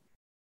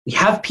 We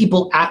have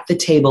people at the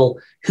table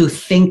who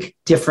think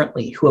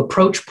differently, who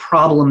approach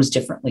problems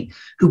differently,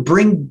 who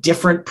bring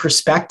different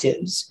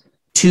perspectives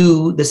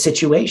to the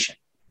situation.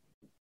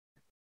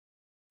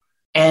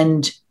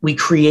 And we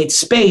create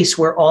space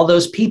where all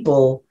those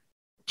people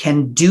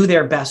can do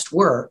their best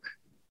work.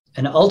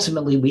 And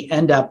ultimately, we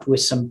end up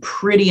with some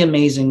pretty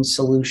amazing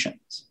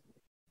solutions.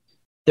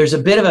 There's a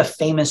bit of a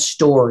famous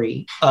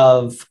story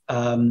of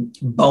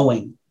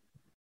Boeing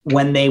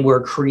when they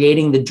were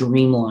creating the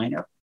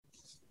Dreamliner,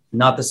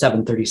 not the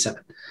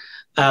 737.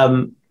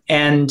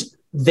 And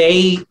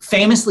they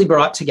famously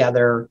brought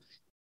together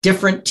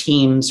different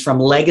teams from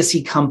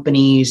legacy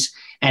companies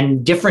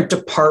and different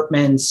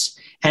departments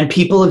and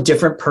people of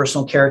different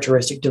personal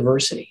characteristic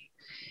diversity.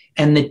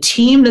 And the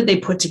team that they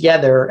put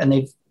together, and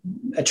they've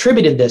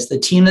attributed this, the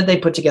team that they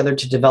put together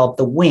to develop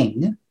the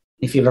wing,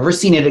 if you've ever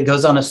seen it, it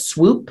goes on a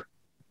swoop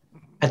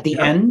at the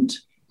end.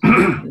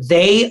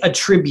 They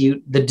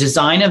attribute the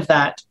design of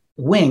that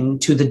wing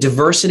to the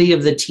diversity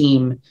of the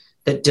team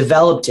that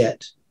developed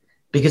it,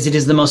 because it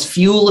is the most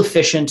fuel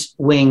efficient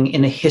wing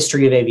in the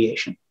history of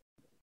aviation.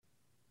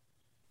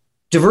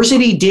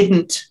 Diversity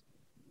didn't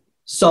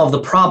solve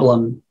the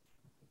problem,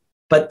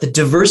 but the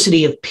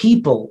diversity of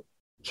people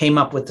came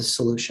up with the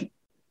solution.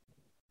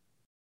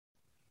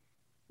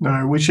 Now,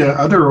 I wish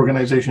other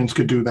organizations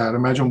could do that.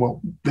 Imagine what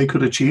they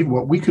could achieve,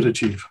 what we could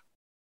achieve.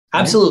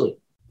 Absolutely.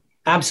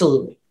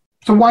 Absolutely.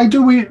 So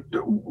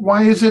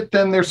why is it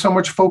then there's so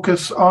much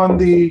focus on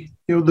the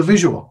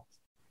visual?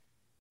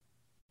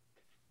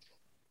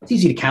 It's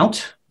easy to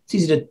count. It's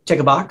easy to tick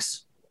a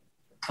box.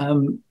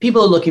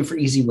 People are looking for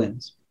easy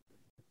wins.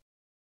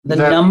 Go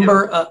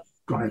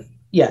ahead.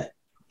 Yeah,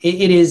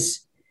 it is.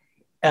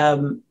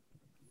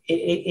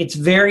 It's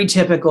very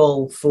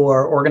typical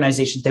for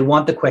organizations. They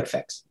want the quick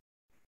fix.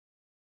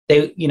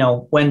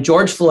 When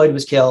George Floyd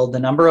was killed, the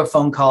number of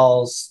phone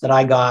calls that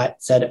I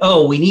got said,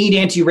 "Oh, we need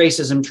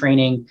anti-racism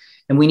training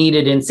and we need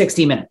it in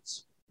 60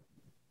 minutes."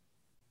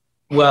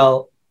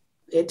 Well,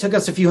 it took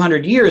us a few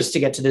hundred years to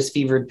get to this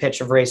fevered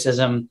pitch of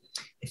racism.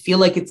 I feel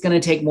like it's going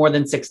to take more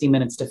than 60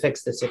 minutes to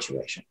fix the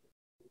situation.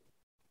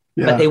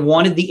 Yeah. But they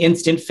wanted the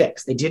instant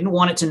fix. They didn't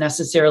want it to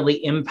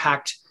necessarily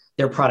impact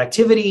their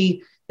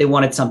productivity. They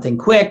wanted something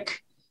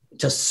quick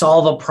to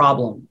solve a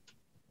problem.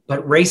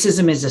 But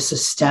racism is a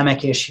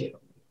systemic issue.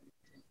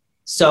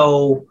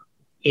 So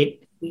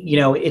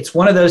it's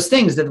one of those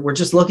things that we're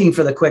just looking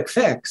for the quick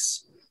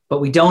fix,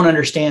 but we don't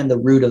understand the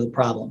root of the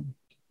problem.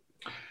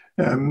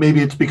 Maybe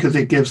it's because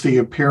it gives the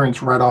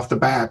appearance right off the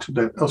bat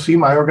that, oh, see,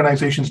 my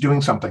organization's doing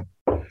something.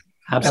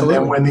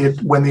 Absolutely. And then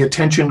when the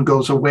attention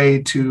goes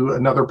away to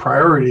another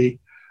priority,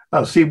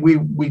 see,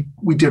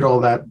 we did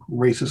all that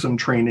racism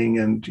training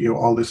and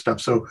all this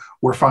stuff, so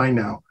we're fine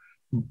now.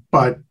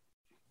 But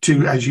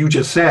as you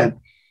just said,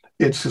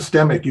 it's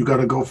systemic. You got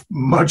to go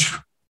much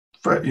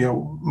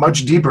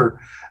deeper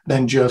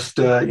than just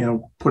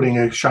putting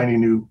a shiny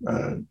new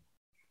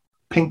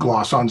pink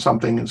gloss on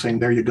something and saying,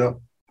 there you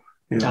go.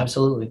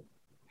 Absolutely.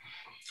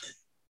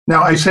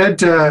 Now, I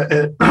said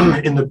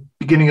in the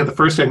beginning of the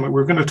first segment,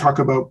 we're going to talk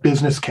about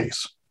business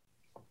case.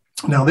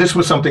 Now, this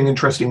was something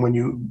interesting when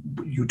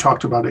you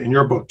talked about it in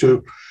your book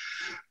too.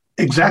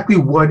 Exactly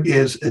what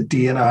is a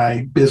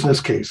D&I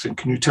business case? And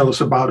can you tell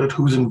us about it,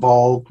 who's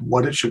involved,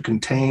 what it should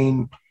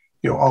contain,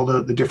 all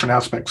the different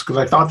aspects? Because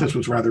I thought this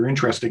was rather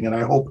interesting, and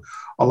I hope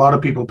a lot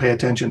of people pay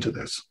attention to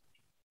this.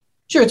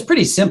 Sure, it's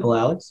pretty simple,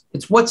 Alex.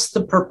 It's what's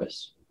the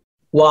purpose?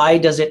 Why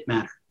does it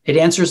matter? It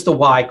answers the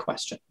why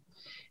question.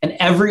 And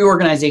every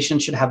organization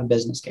should have a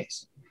business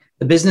case.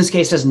 The business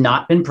case has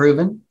not been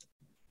proven.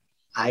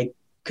 I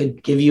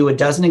could give you a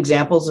dozen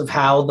examples of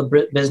how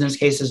the business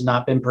case has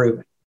not been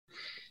proven.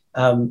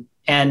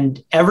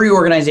 And every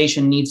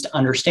organization needs to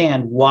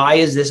understand, why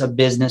is this a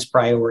business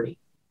priority?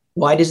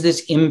 Why does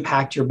this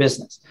impact your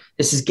business?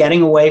 This is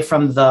getting away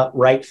from the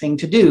right thing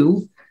to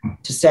do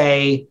to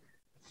say,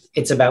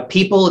 it's about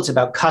people, it's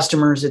about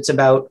customers, it's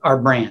about our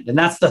brand. And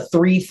that's the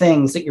three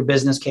things that your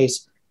business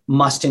case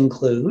must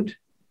include,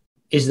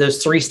 is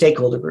those three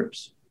stakeholder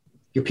groups.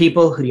 Your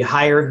people, who do you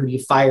hire, who do you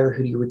fire,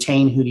 who do you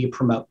retain, who do you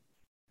promote?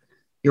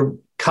 Your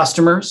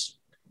customers,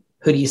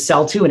 who do you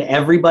sell to? And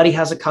everybody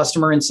has a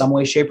customer in some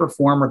way, shape, or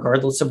form,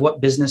 regardless of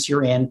what business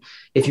you're in.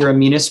 If you're a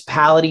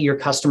municipality, your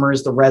customer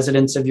is the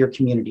residents of your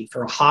community. If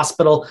you're a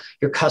hospital,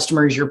 your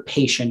customer is your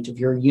patient. If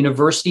you're a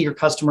university, your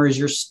customer is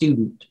your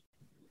student.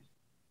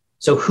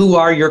 So who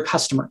are your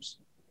customers?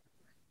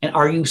 And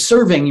are you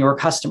serving your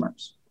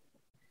customers?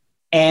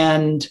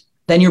 And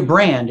then your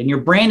brand. And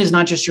your brand is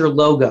not just your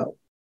logo.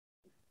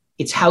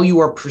 It's how you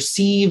are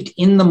perceived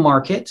in the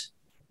market,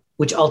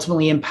 which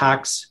ultimately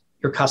impacts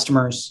your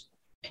customers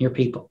and your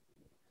people.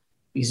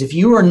 Because if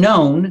you are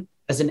known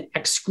as an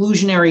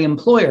exclusionary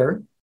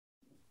employer,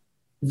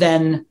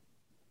 then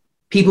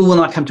people will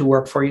not come to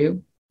work for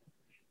you.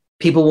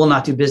 People will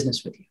not do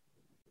business with you.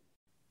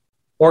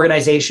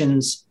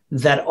 Organizations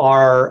that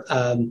are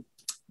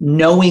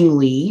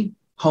knowingly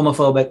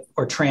homophobic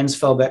or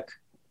transphobic,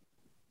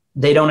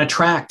 they don't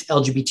attract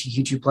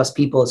LGBTQ2 plus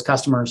people as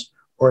customers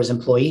or as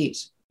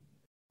employees.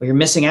 But you're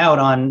missing out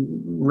on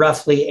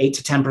roughly 8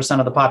 to 10%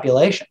 of the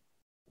population.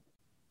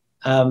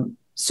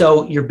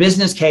 So your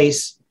business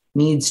case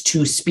needs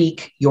to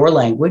speak your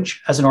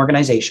language as an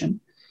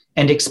organization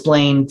and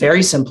explain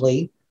very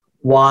simply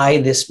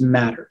why this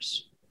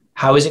matters.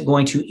 How is it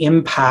going to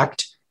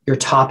impact your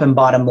top and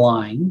bottom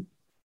line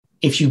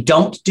if you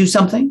don't do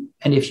something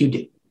and if you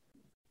do?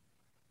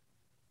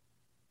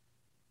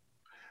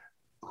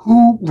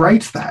 Who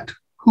writes that?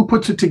 Who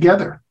puts it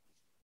together?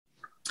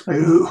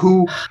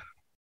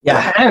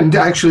 Yeah, and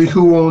actually,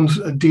 who owns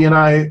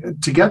D&I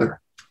together?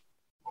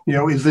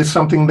 Is this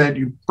something that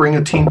you bring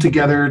a team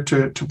together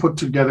to put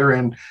together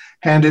and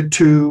hand it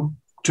to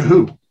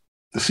who?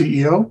 The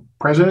CEO,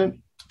 president?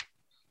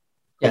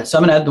 Yeah, so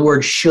I'm going to add the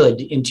word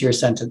should into your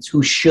sentence.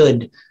 Who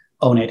should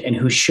own it and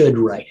who should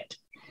write it?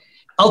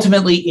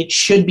 ultimately, it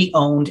should be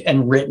owned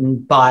and written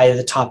by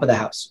the top of the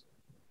house.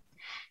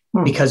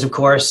 Because, of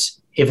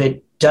course, if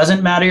it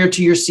doesn't matter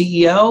to your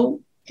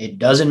CEO, it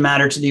doesn't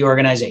matter to the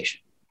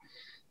organization.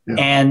 Yeah.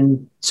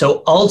 And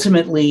so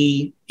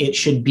ultimately, it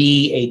should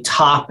be a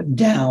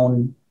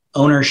top-down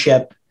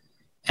ownership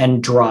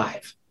and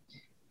drive.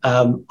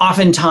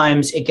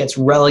 Oftentimes, it gets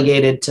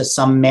relegated to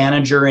some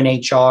manager in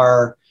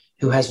HR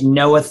who has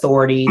no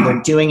authority.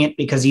 They're doing it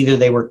because either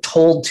they were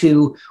told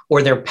to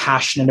or they're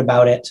passionate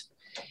about it.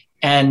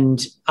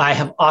 And I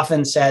have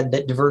often said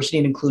that diversity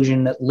and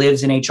inclusion that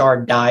lives in HR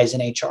dies in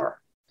HR.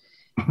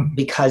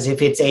 Because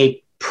if it's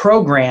a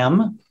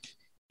program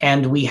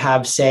and we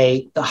have,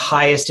 say, the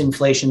highest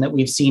inflation that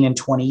we've seen in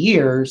 20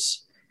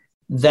 years,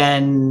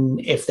 then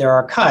if there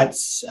are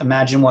cuts,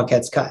 imagine what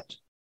gets cut.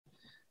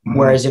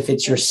 Whereas if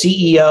it's your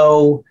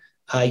CEO,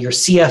 your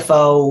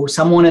CFO,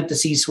 someone at the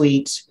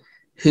C-suite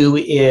who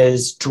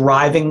is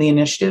driving the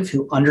initiative,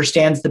 who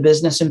understands the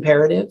business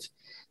imperative,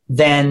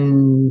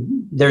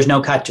 then there's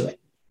no cut to it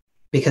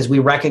because we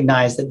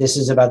recognize that this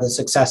is about the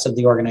success of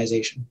the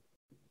organization.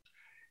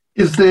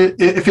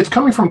 If it's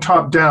coming from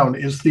top down,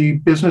 is the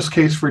business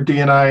case for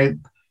D&I,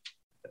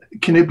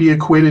 can it be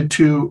equated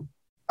to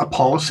a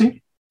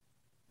policy?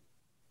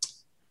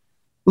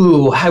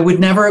 Ooh, I would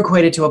never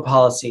equate it to a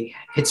policy.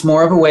 It's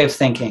more of a way of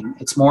thinking.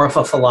 It's more of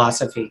a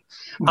philosophy.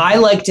 I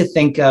like to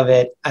think of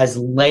it as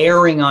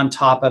layering on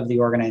top of the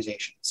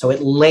organization. So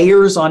it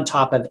layers on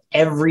top of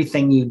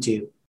everything you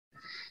do.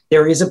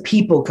 There is a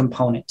people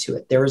component to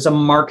it. There is a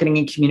marketing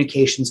and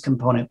communications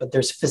component, but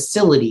there's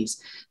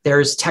facilities,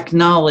 there's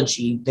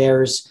technology,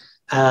 there's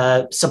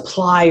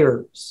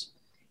suppliers,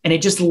 and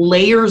it just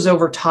layers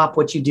over top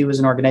what you do as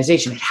an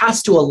organization. It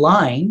has to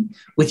align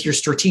with your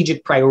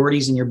strategic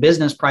priorities and your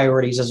business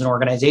priorities as an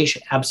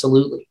organization.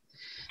 Absolutely.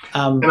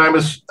 And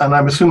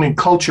I'm assuming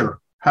culture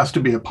has to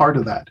be a part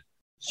of that.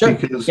 Sure.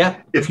 Because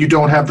if you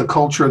don't have the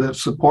culture that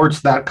supports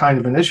that kind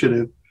of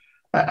initiative,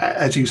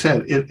 as you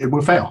said, it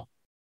will fail.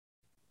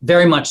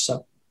 Very much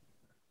so.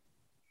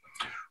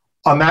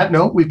 On that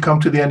note, we've come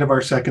to the end of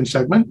our second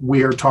segment.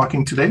 We are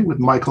talking today with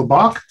Michael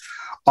Bach,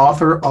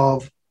 author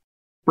of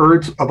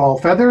Birds of All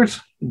Feathers,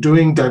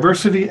 Doing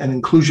Diversity and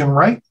Inclusion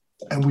Right,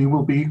 and we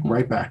will be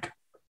right back.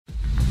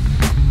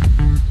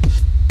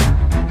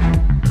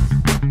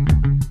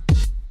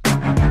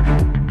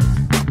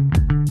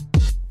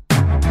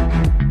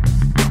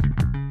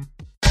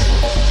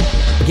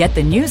 Get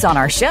the news on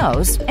our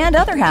shows and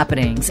other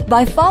happenings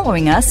by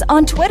following us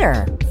on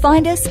Twitter.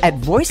 Find us at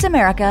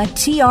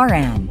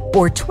VoiceAmericaTRN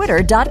or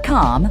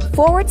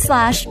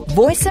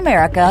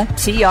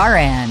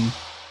twitter.com/VoiceAmericaTRN.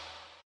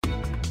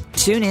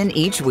 Tune in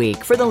each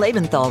week for the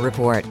Lebenthal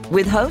Report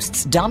with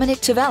hosts Dominic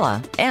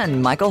Tavella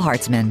and Michael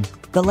Hartzman.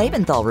 The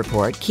Lebenthal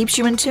Report keeps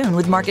you in tune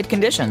with market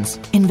conditions,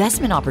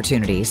 investment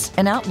opportunities,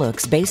 and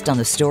outlooks based on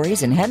the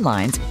stories and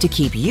headlines to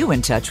keep you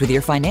in touch with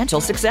your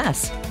financial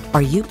success.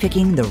 Are you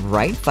picking the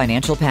right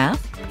financial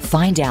path?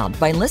 Find out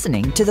by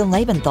listening to the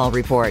Lebenthal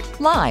Report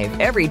live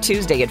every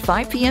Tuesday at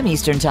 5 p.m.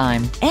 Eastern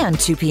Time and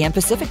 2 p.m.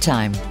 Pacific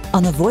Time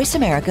on the Voice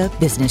America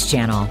Business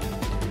Channel.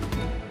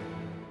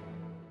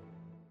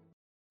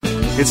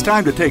 It's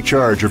time to take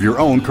charge of your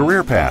own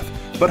career path.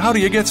 But how do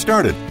you get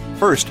started?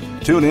 First,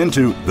 tune in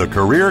to The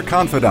Career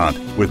Confidant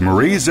with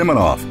Marie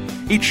Zimenoff.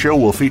 Each show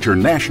will feature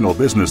national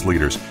business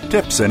leaders,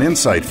 tips and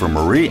insight from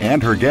Marie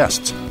and her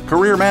guests,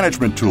 career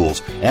management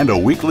tools, and a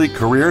weekly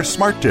career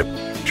smart tip.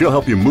 She'll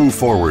help you move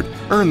forward,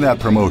 earn that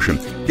promotion,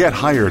 get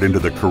hired into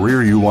the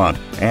career you want,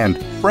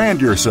 and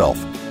brand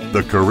yourself.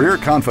 The Career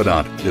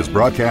Confidant is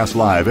broadcast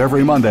live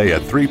every Monday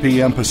at 3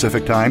 p.m.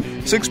 Pacific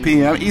Time, 6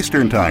 p.m.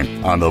 Eastern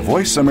Time on the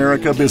Voice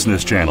America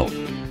Business Channel.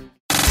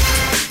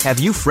 Have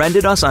you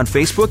friended us on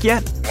Facebook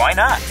yet? Why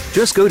not?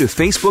 Just go to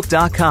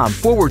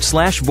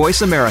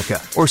facebook.com/Voice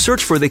America or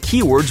search for the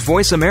keywords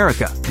Voice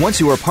America. Once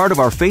you are part of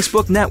our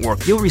Facebook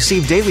network, you'll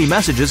receive daily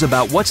messages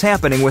about what's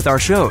happening with our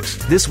shows,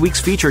 this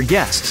week's featured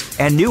guests,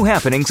 and new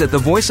happenings at the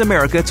Voice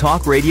America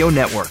Talk Radio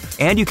Network.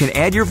 And you can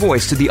add your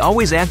voice to the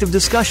always active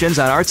discussions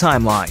on our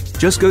timeline.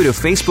 Just go to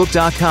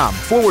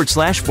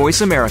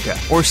facebook.com/Voice America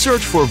or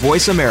search for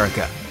Voice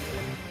America.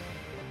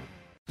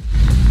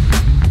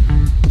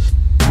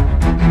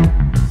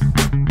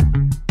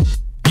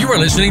 You are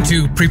listening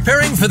to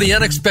Preparing for the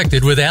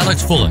Unexpected with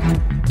Alex Fullick.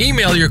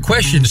 Email your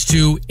questions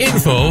to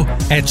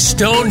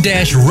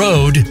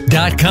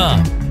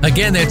info@stone-road.com.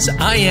 Again, that's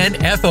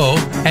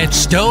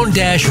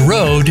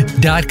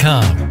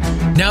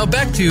info@stone-road.com. Now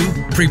back to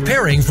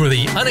Preparing for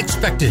the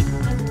Unexpected.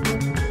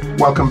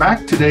 Welcome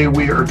back. Today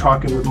we are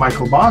talking with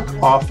Michael Bach,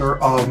 author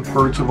of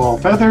Birds of All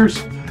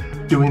Feathers,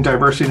 Doing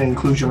Diversity and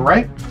Inclusion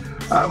Right.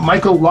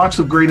 Michael, lots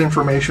of great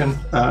information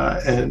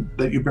and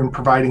that you've been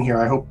providing here.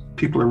 I hope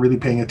people are really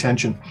paying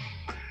attention.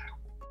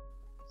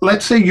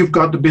 Let's say you've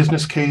got the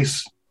business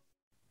case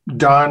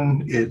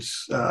done,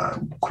 it's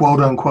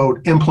quote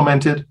unquote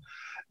implemented,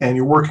 and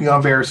you're working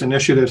on various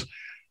initiatives.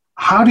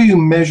 How do you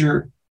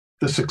measure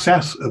the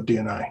success of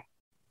D&I?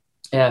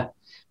 Yeah,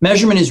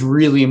 measurement is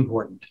really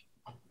important.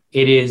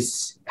 It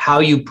is how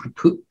you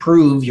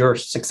prove your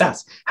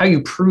success, how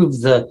you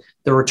prove the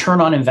return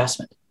on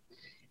investment.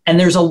 And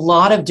there's a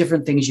lot of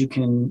different things you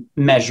can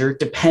measure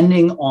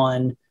depending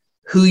on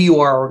who you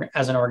are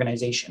as an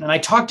organization. And I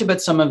talked about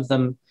some of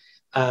them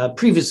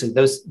previously,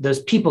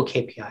 those people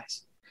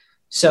KPIs.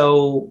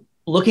 So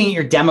looking at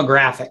your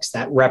demographics,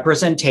 that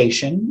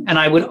representation, and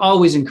I would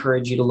always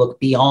encourage you to look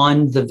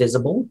beyond the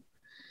visible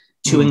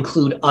to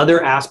include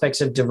other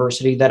aspects of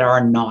diversity that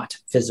are not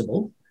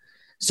visible.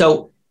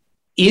 So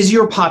is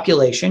your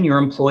population, your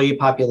employee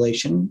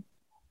population,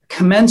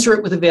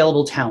 commensurate with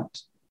available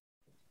talent?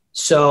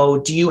 So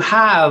do you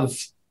have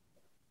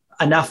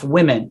enough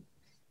women?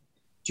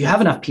 Do you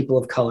have enough people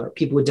of color,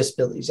 people with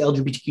disabilities,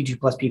 LGBTQ2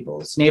 plus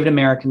peoples, Native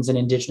Americans and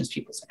Indigenous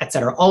peoples, et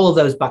cetera, all of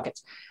those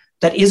buckets?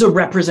 That is a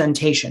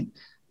representation,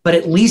 but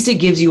at least it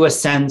gives you a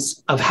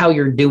sense of how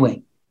you're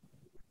doing.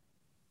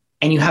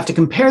 And you have to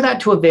compare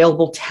that to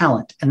available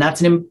talent. And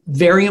that's a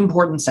very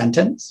important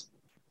sentence.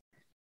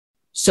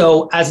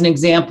 So as an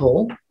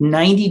example,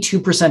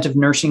 92% of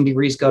nursing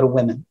degrees go to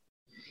women.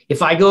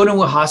 If I go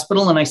to a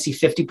hospital and I see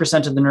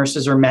 50% of the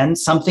nurses are men,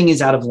 something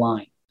is out of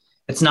line.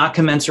 It's not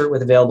commensurate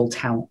with available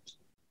talent.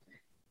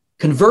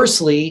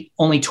 Conversely,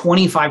 only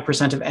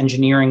 25% of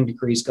engineering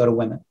degrees go to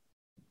women.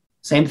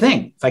 Same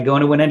thing. If I go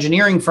into an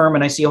engineering firm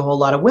and I see a whole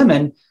lot of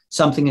women,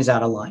 something is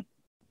out of line.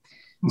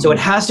 So it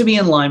has to be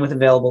in line with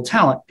available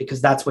talent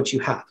because that's what you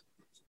have.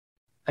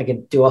 I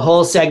could do a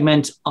whole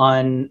segment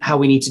on how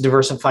we need to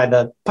diversify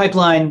the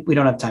pipeline. We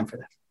don't have time for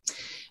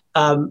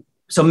that.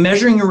 So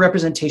measuring your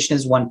representation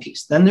is one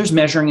piece. Then there's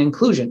measuring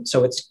inclusion.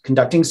 So it's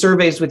conducting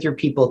surveys with your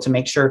people to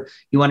make sure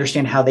you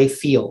understand how they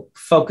feel,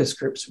 focus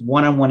groups,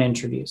 one-on-one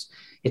interviews.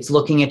 It's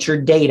looking at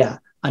your data,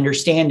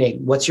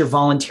 understanding what's your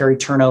voluntary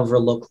turnover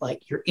look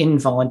like, your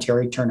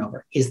involuntary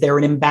turnover. Is there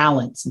an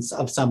imbalance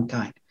of some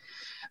kind?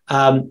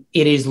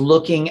 It is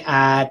looking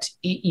at,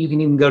 you can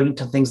even go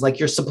into things like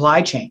your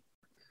supply chain.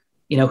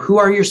 Who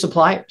are your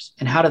suppliers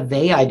and how do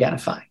they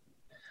identify?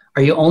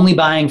 Are you only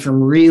buying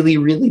from really,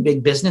 really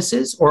big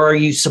businesses, or are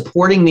you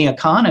supporting the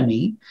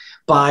economy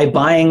by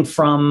buying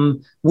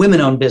from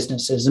women-owned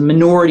businesses and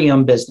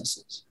minority-owned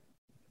businesses?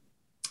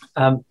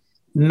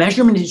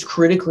 Measurement is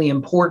critically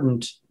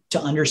important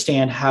to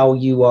understand how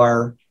you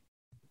are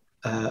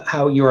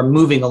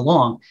moving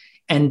along.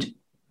 And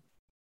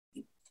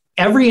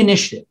every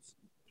initiative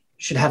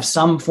should have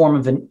some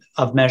form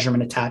of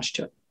measurement attached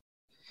to it.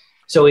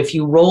 So if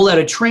you roll out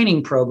a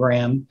training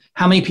program,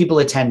 how many people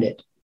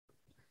attended?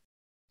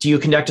 Do you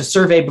conduct a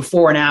survey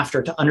before and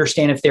after to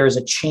understand if there is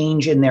a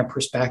change in their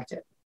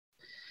perspective?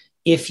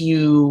 If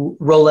you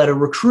roll out a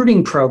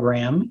recruiting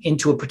program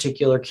into a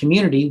particular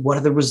community, what do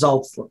the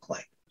results look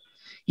like?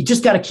 You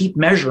just got to keep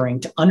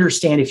measuring to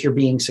understand if you're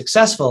being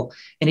successful.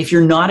 And if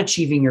you're not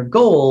achieving your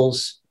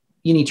goals,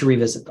 you need to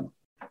revisit them.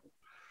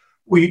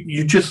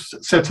 You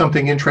just said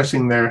something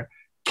interesting there.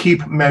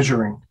 Keep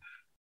measuring.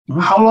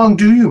 How long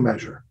do you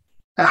measure?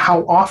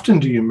 How often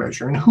do you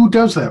measure? And who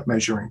does that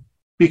measuring?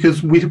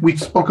 Because we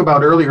spoke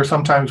about earlier,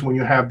 sometimes when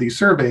you have these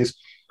surveys,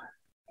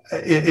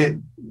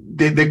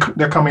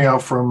 they're coming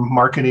out from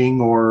marketing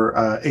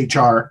or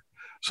HR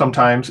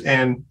sometimes.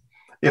 And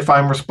if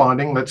I'm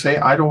responding, let's say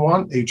I don't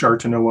want HR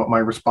to know what my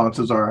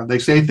responses are. They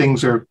say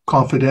things are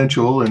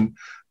confidential and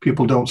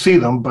people don't see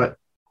them, but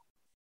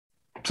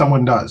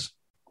someone does.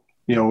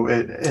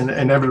 And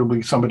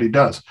inevitably somebody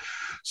does.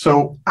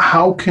 So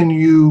how can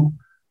you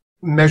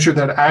measure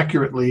that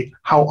accurately?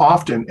 How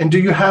often? And do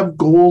you have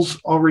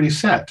goals already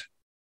set?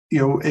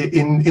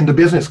 In the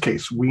business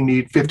case, we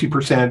need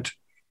 50%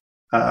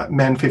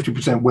 men,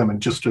 50% women,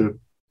 just to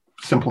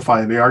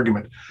simplify the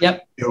argument.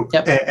 Yep.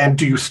 And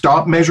do you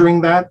stop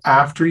measuring that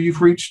after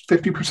you've reached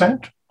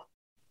 50%?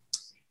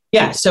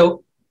 Yeah.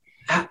 So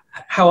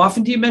how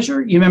often do you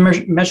measure? You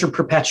measure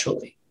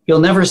perpetually. You'll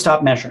never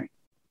stop measuring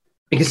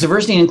because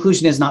diversity and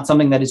inclusion is not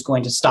something that is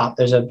going to stop.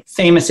 There's a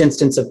famous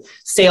instance of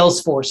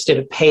Salesforce did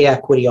a pay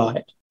equity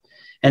audit.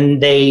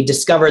 And they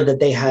discovered that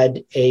they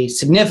had a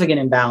significant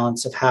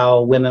imbalance of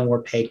how women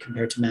were paid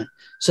compared to men.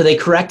 So they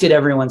corrected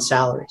everyone's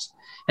salaries.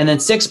 And then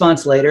 6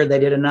 months later, they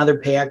did another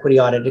pay equity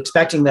audit,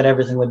 expecting that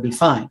everything would be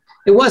fine.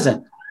 It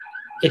wasn't.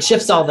 It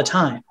shifts all the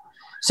time.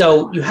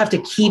 So you have to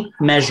keep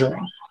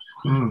measuring.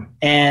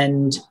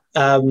 And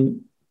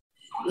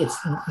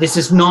this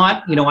is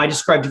not, I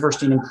describe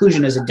diversity and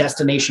inclusion as a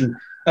destination,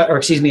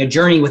 a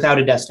journey without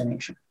a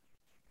destination.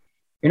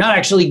 You're not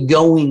actually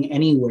going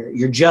anywhere.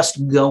 You're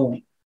just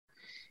going.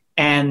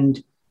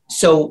 And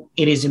so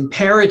it is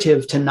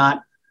imperative to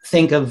not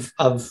think of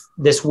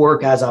this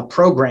work as a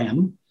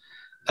program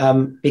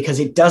because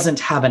it doesn't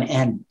have an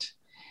end.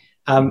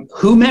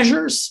 Who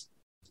measures?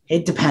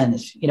 It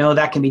depends.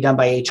 That can be done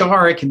by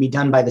HR. It can be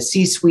done by the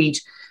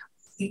C-suite.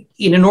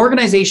 In an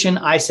organization,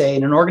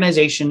 in an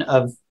organization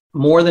of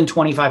more than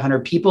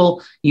 2,500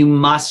 people, you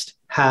must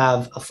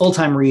have a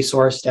full-time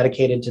resource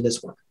dedicated to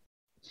this work.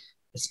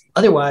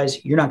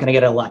 Otherwise, you're not going to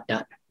get a lot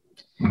done.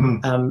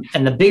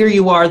 And the bigger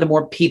you are, the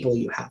more people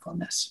you have on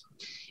this,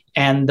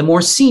 and the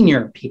more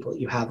senior people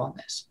you have on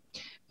this.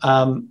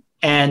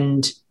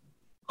 And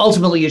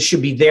ultimately, it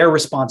should be their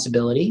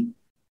responsibility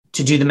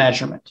to do the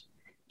measurement,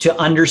 to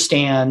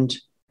understand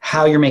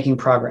how you're making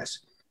progress.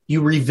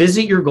 You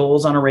revisit your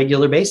goals on a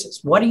regular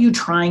basis. What are you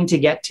trying to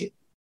get to?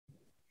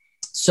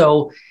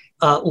 So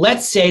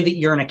let's say that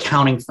you're an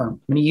accounting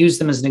firm. I'm going to use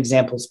them as an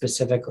example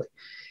specifically.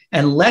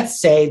 And let's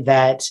say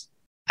that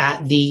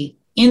at the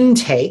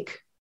intake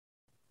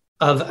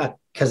of,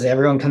 because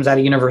everyone comes out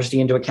of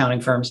university into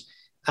accounting firms,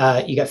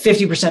 you got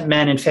 50%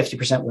 men and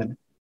 50% women,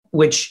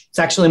 which is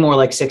actually more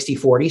like 60-40,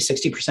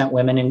 60%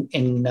 women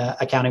in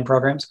accounting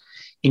programs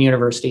in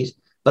universities.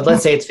 But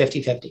let's say it's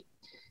 50-50.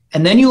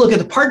 And then you look at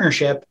the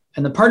partnership,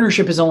 and the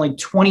partnership is only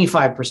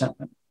 25%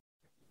 women.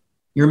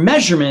 Your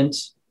measurement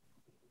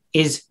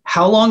is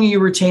how long are you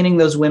retaining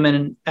those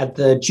women at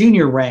the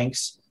junior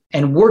ranks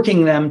and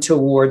working them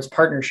towards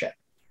partnership.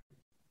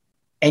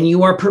 And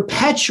you are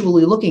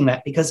perpetually looking at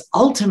that, because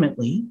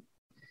ultimately,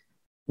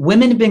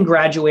 women have been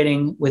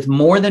graduating with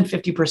more than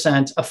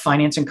 50% of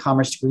finance and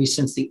commerce degrees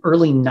since the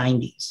early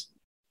 90s.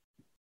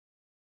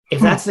 If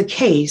that's the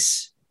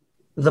case,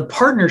 the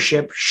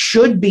partnership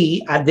should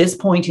be, at this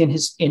point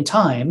in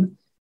time,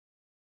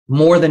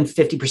 more than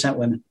 50%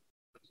 women.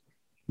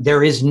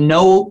 There is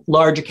no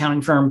large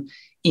accounting firm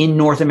in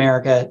North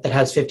America that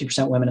has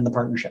 50% women in the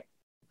partnership.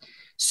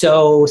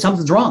 So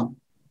something's wrong.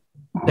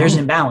 There's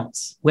an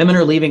imbalance. Women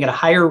are leaving at a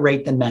higher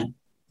rate than men.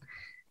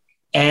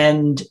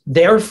 And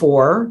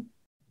therefore,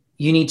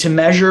 you need to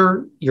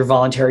measure your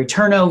voluntary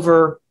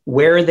turnover.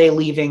 Where are they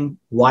leaving?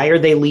 Why are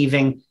they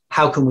leaving?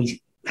 How can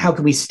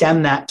we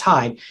stem that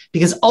tide?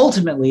 Because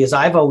ultimately, as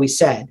I've always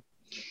said,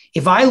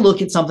 if I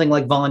look at something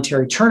like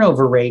voluntary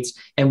turnover rates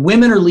and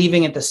women are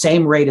leaving at the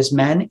same rate as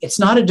men, it's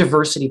not a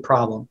diversity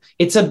problem.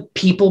 It's a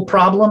people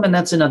problem, and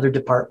that's another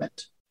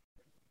department.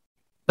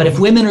 But if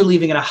women are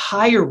leaving at a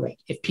higher rate,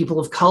 if people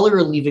of color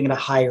are leaving at a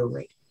higher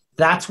rate,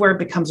 that's where it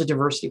becomes a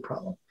diversity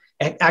problem.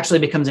 It actually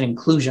becomes an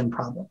inclusion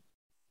problem.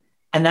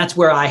 And that's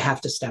where I have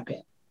to step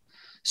in.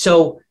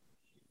 So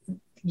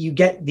you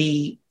get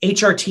the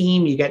HR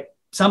team, you get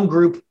some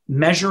group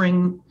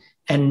measuring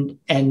and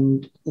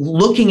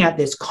looking at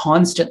this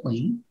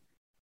constantly,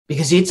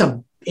 because it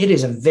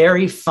is a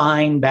very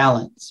fine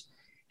balance,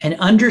 and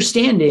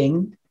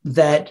understanding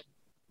that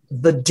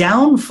the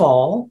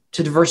downfall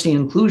to diversity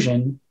and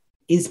inclusion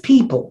is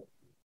people.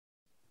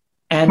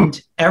 And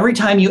every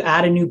time you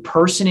add a new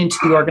person into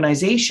the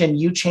organization,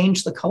 you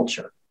change the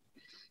culture.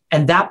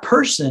 And that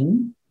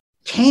person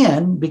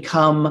can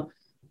become,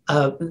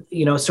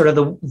 sort of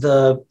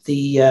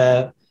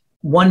the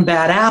one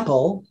bad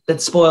apple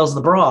that spoils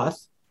the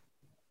broth.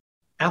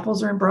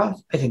 Apples are in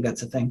broth? I think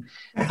that's a thing.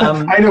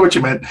 I know what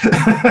you meant.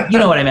 You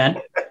know what I meant.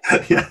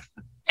 Yeah.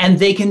 And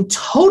they can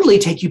totally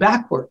take you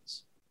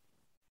backwards.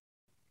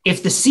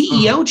 If the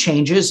CEO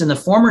changes, and the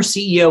former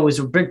CEO is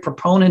a big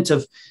proponent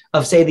of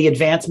say, the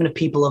advancement of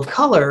people of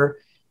color,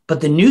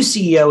 but the new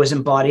CEO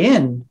isn't bought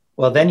in,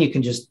 well, then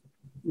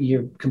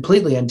you're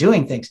completely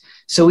undoing things.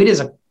 So it is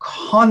a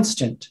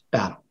constant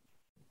battle.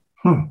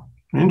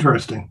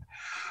 Interesting.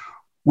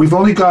 We've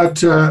only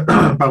got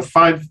about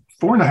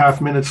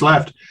 4.5 minutes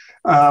left.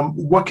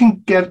 What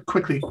can get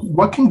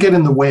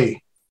in the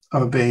way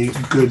of a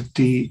good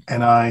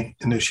D&I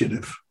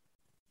initiative?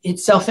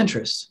 It's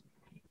self-interest.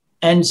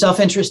 And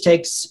self-interest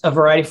takes a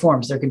variety of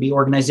forms. There can be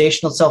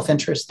organizational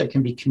self-interest, there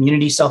can be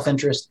community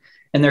self-interest,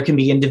 and there can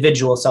be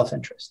individual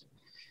self-interest.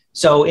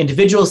 So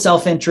individual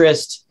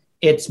self-interest,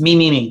 it's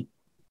me.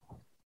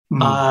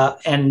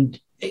 And,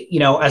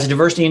 as a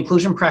diversity and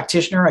inclusion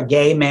practitioner, a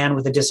gay man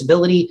with a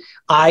disability,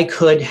 I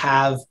could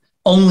have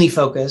only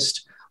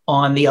focused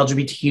on the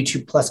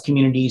LGBTQ2 plus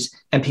communities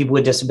and people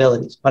with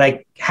disabilities, but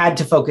I had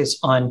to focus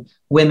on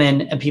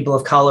women and people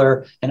of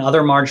color and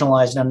other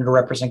marginalized and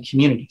underrepresented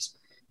communities.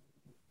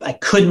 I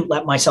couldn't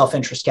let my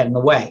self-interest get in the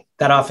way.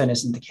 That often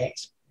isn't the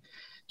case.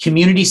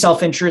 Community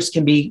self-interest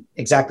can be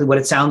exactly what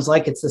it sounds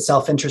like. It's the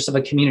self-interest of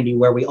a community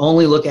where we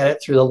only look at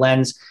it through the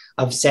lens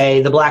of,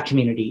 say, the Black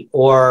community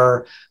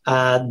or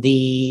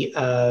the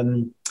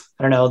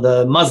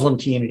Muslim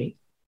community.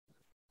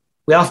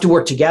 We have to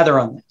work together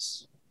on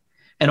this.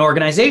 And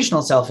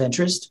organizational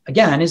self-interest,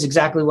 again, is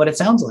exactly what it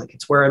sounds like.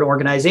 It's where an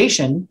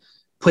organization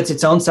puts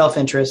its own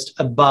self-interest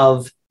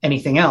above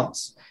anything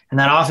else. And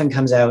that often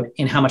comes out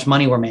in how much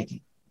money we're making.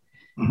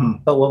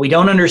 But what we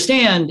don't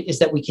understand is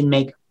that we can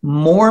make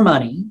more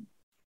money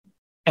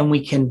and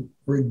we can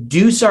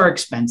reduce our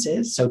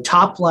expenses. So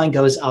top line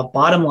goes up,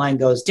 bottom line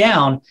goes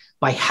down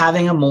by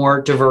having a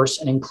more diverse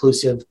and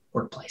inclusive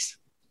workplace.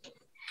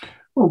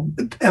 Well,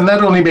 and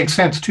that only makes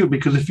sense too,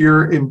 because if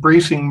you're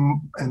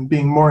embracing and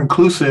being more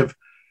inclusive,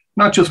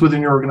 not just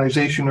within your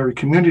organization or your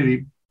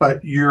community,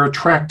 but you're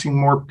attracting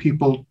more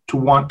people to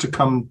want to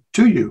come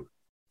to you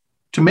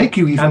to make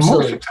you even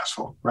more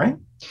successful, right?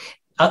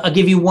 I'll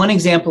give you one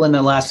example in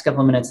the last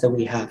couple of minutes that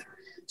we have.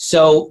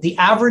 So the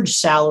average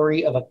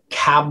salary of a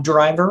cab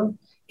driver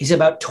is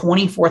about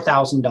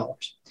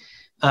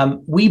 $24,000.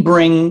 We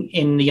bring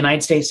in the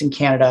United States and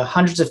Canada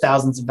hundreds of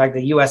thousands. In fact,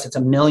 the US, it's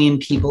 1 million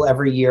people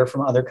every year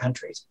from other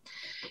countries.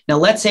 Now,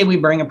 let's say we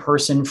bring a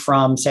person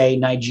from, say,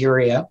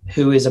 Nigeria,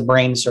 who is a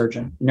brain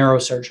surgeon,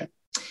 neurosurgeon,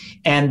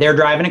 and they're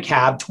driving a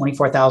cab,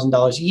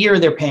 $24,000 a year.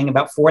 They're paying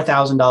about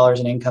 $4,000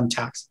 in income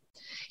tax.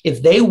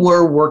 If they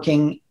were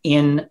working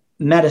in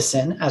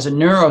medicine as a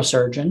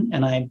neurosurgeon,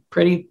 and I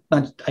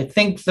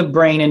think the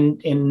brain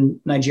in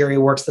Nigeria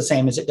works the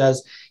same as it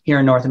does here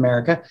in North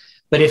America,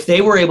 but if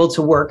they were able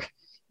to work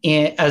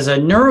as a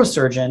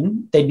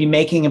neurosurgeon, they'd be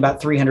making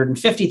about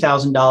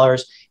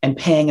 $350,000 and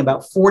paying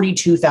about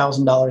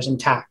 $42,000 in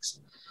tax.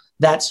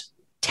 That's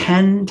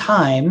 10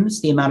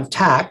 times the amount of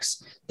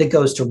tax that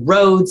goes to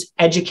roads,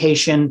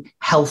 education,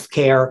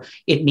 healthcare.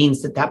 It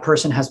means that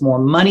person has more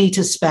money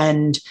to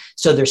spend,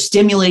 so they're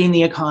stimulating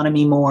the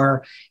economy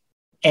more,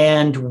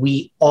 and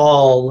we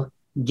all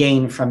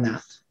gain from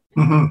that.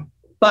 Mm-hmm.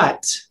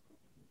 But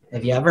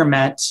have you ever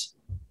met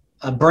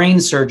a brain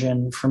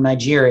surgeon from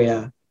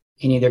Nigeria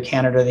in either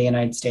Canada or the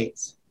United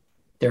States?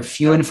 They're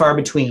few and far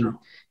between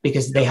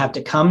because they have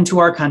to come to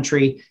our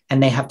country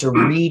and they have to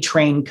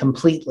retrain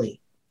completely.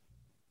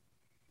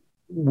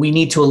 We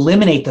need to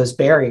eliminate those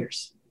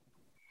barriers.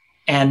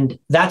 And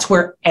that's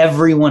where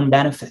everyone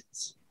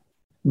benefits.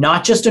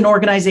 Not just an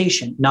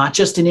organization, not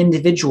just an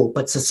individual,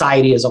 but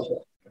society as a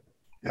whole.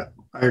 Yeah,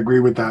 I agree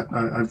with that.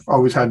 I've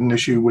always had an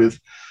issue with,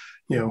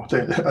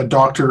 a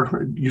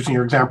doctor, using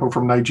your example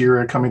from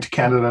Nigeria, coming to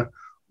Canada.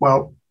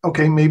 Well,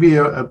 okay, maybe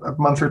a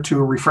month or two,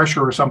 a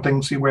refresher or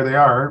something, see where they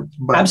are.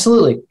 But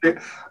absolutely.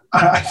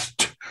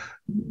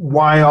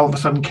 Why all of a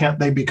sudden can't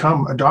they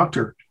become a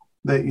doctor?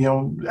 That,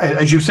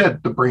 as you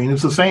said, the brain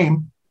is the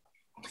same.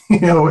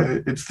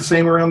 It's the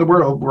same around the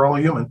world. We're all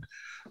human.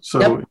 So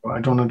yep. I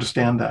don't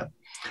understand that.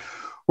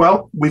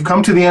 Well, we've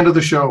come to the end of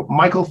the show.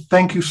 Michael,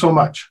 thank you so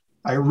much.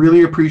 I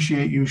really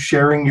appreciate you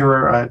sharing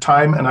your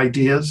time and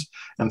ideas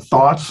and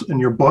thoughts in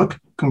your book.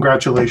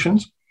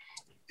 Congratulations.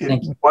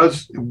 It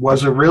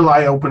was a real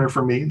eye-opener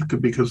for me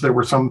because there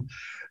were some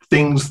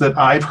things that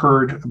I've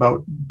heard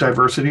about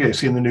diversity, I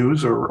see in the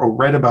news or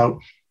read about,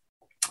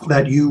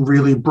 that you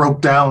really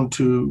broke down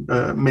to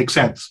make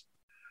sense.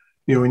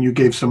 And you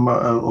gave a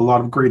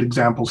lot of great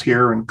examples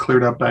here and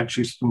cleared up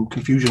actually some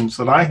confusions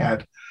that I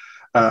had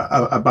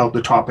about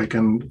the topic.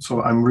 And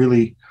so I'm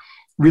really,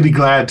 really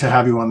glad to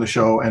have you on the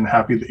show and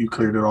happy that you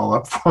cleared it all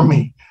up for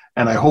me.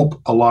 And I hope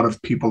a lot of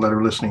people that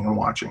are listening and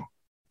watching.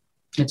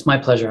 It's my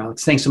pleasure,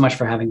 Alex. Thanks so much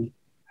for having me.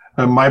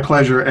 My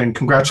pleasure, and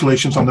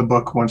congratulations on the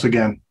book once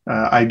again.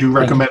 I do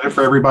recommend it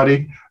for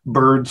everybody.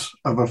 Birds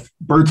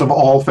of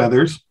all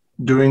feathers,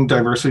 doing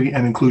diversity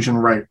and inclusion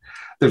right.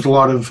 There's a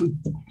lot of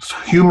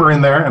humor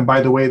in there, and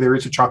by the way, there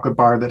is a chocolate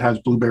bar that has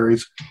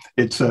blueberries.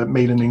 It's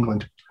made in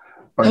England,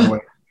 by the way.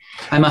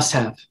 I must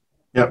have.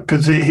 Yeah,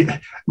 because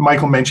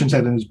Michael mentions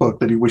that in his book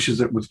that he wishes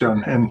it was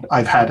done, and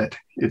I've had it.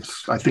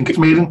 I think it's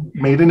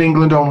made in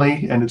England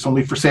only, and it's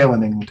only for sale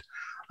in England.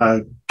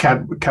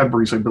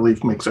 Cadbury's, I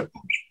believe, makes it.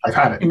 I've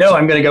had it. I'm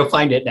going to go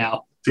find it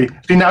now. See,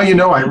 now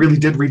I really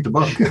did read the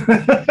book.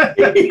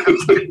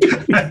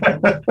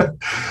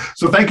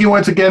 So thank you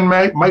once again,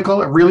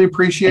 Michael. I really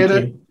appreciate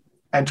it.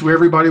 And to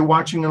everybody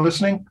watching and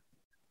listening,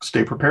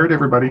 stay prepared,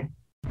 everybody.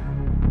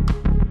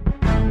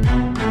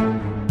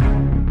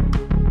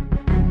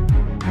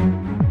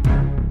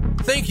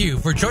 Thank you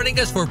for joining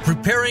us for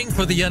Preparing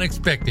for the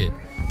Unexpected.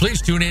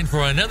 Please tune in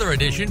for another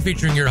edition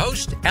featuring your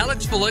host,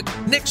 Alex Bullock,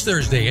 next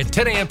Thursday at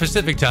 10 a.m.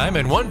 Pacific Time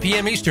and 1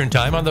 p.m. Eastern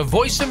Time on the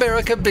Voice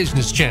America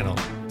Business Channel.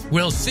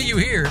 We'll see you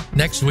here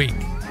next week.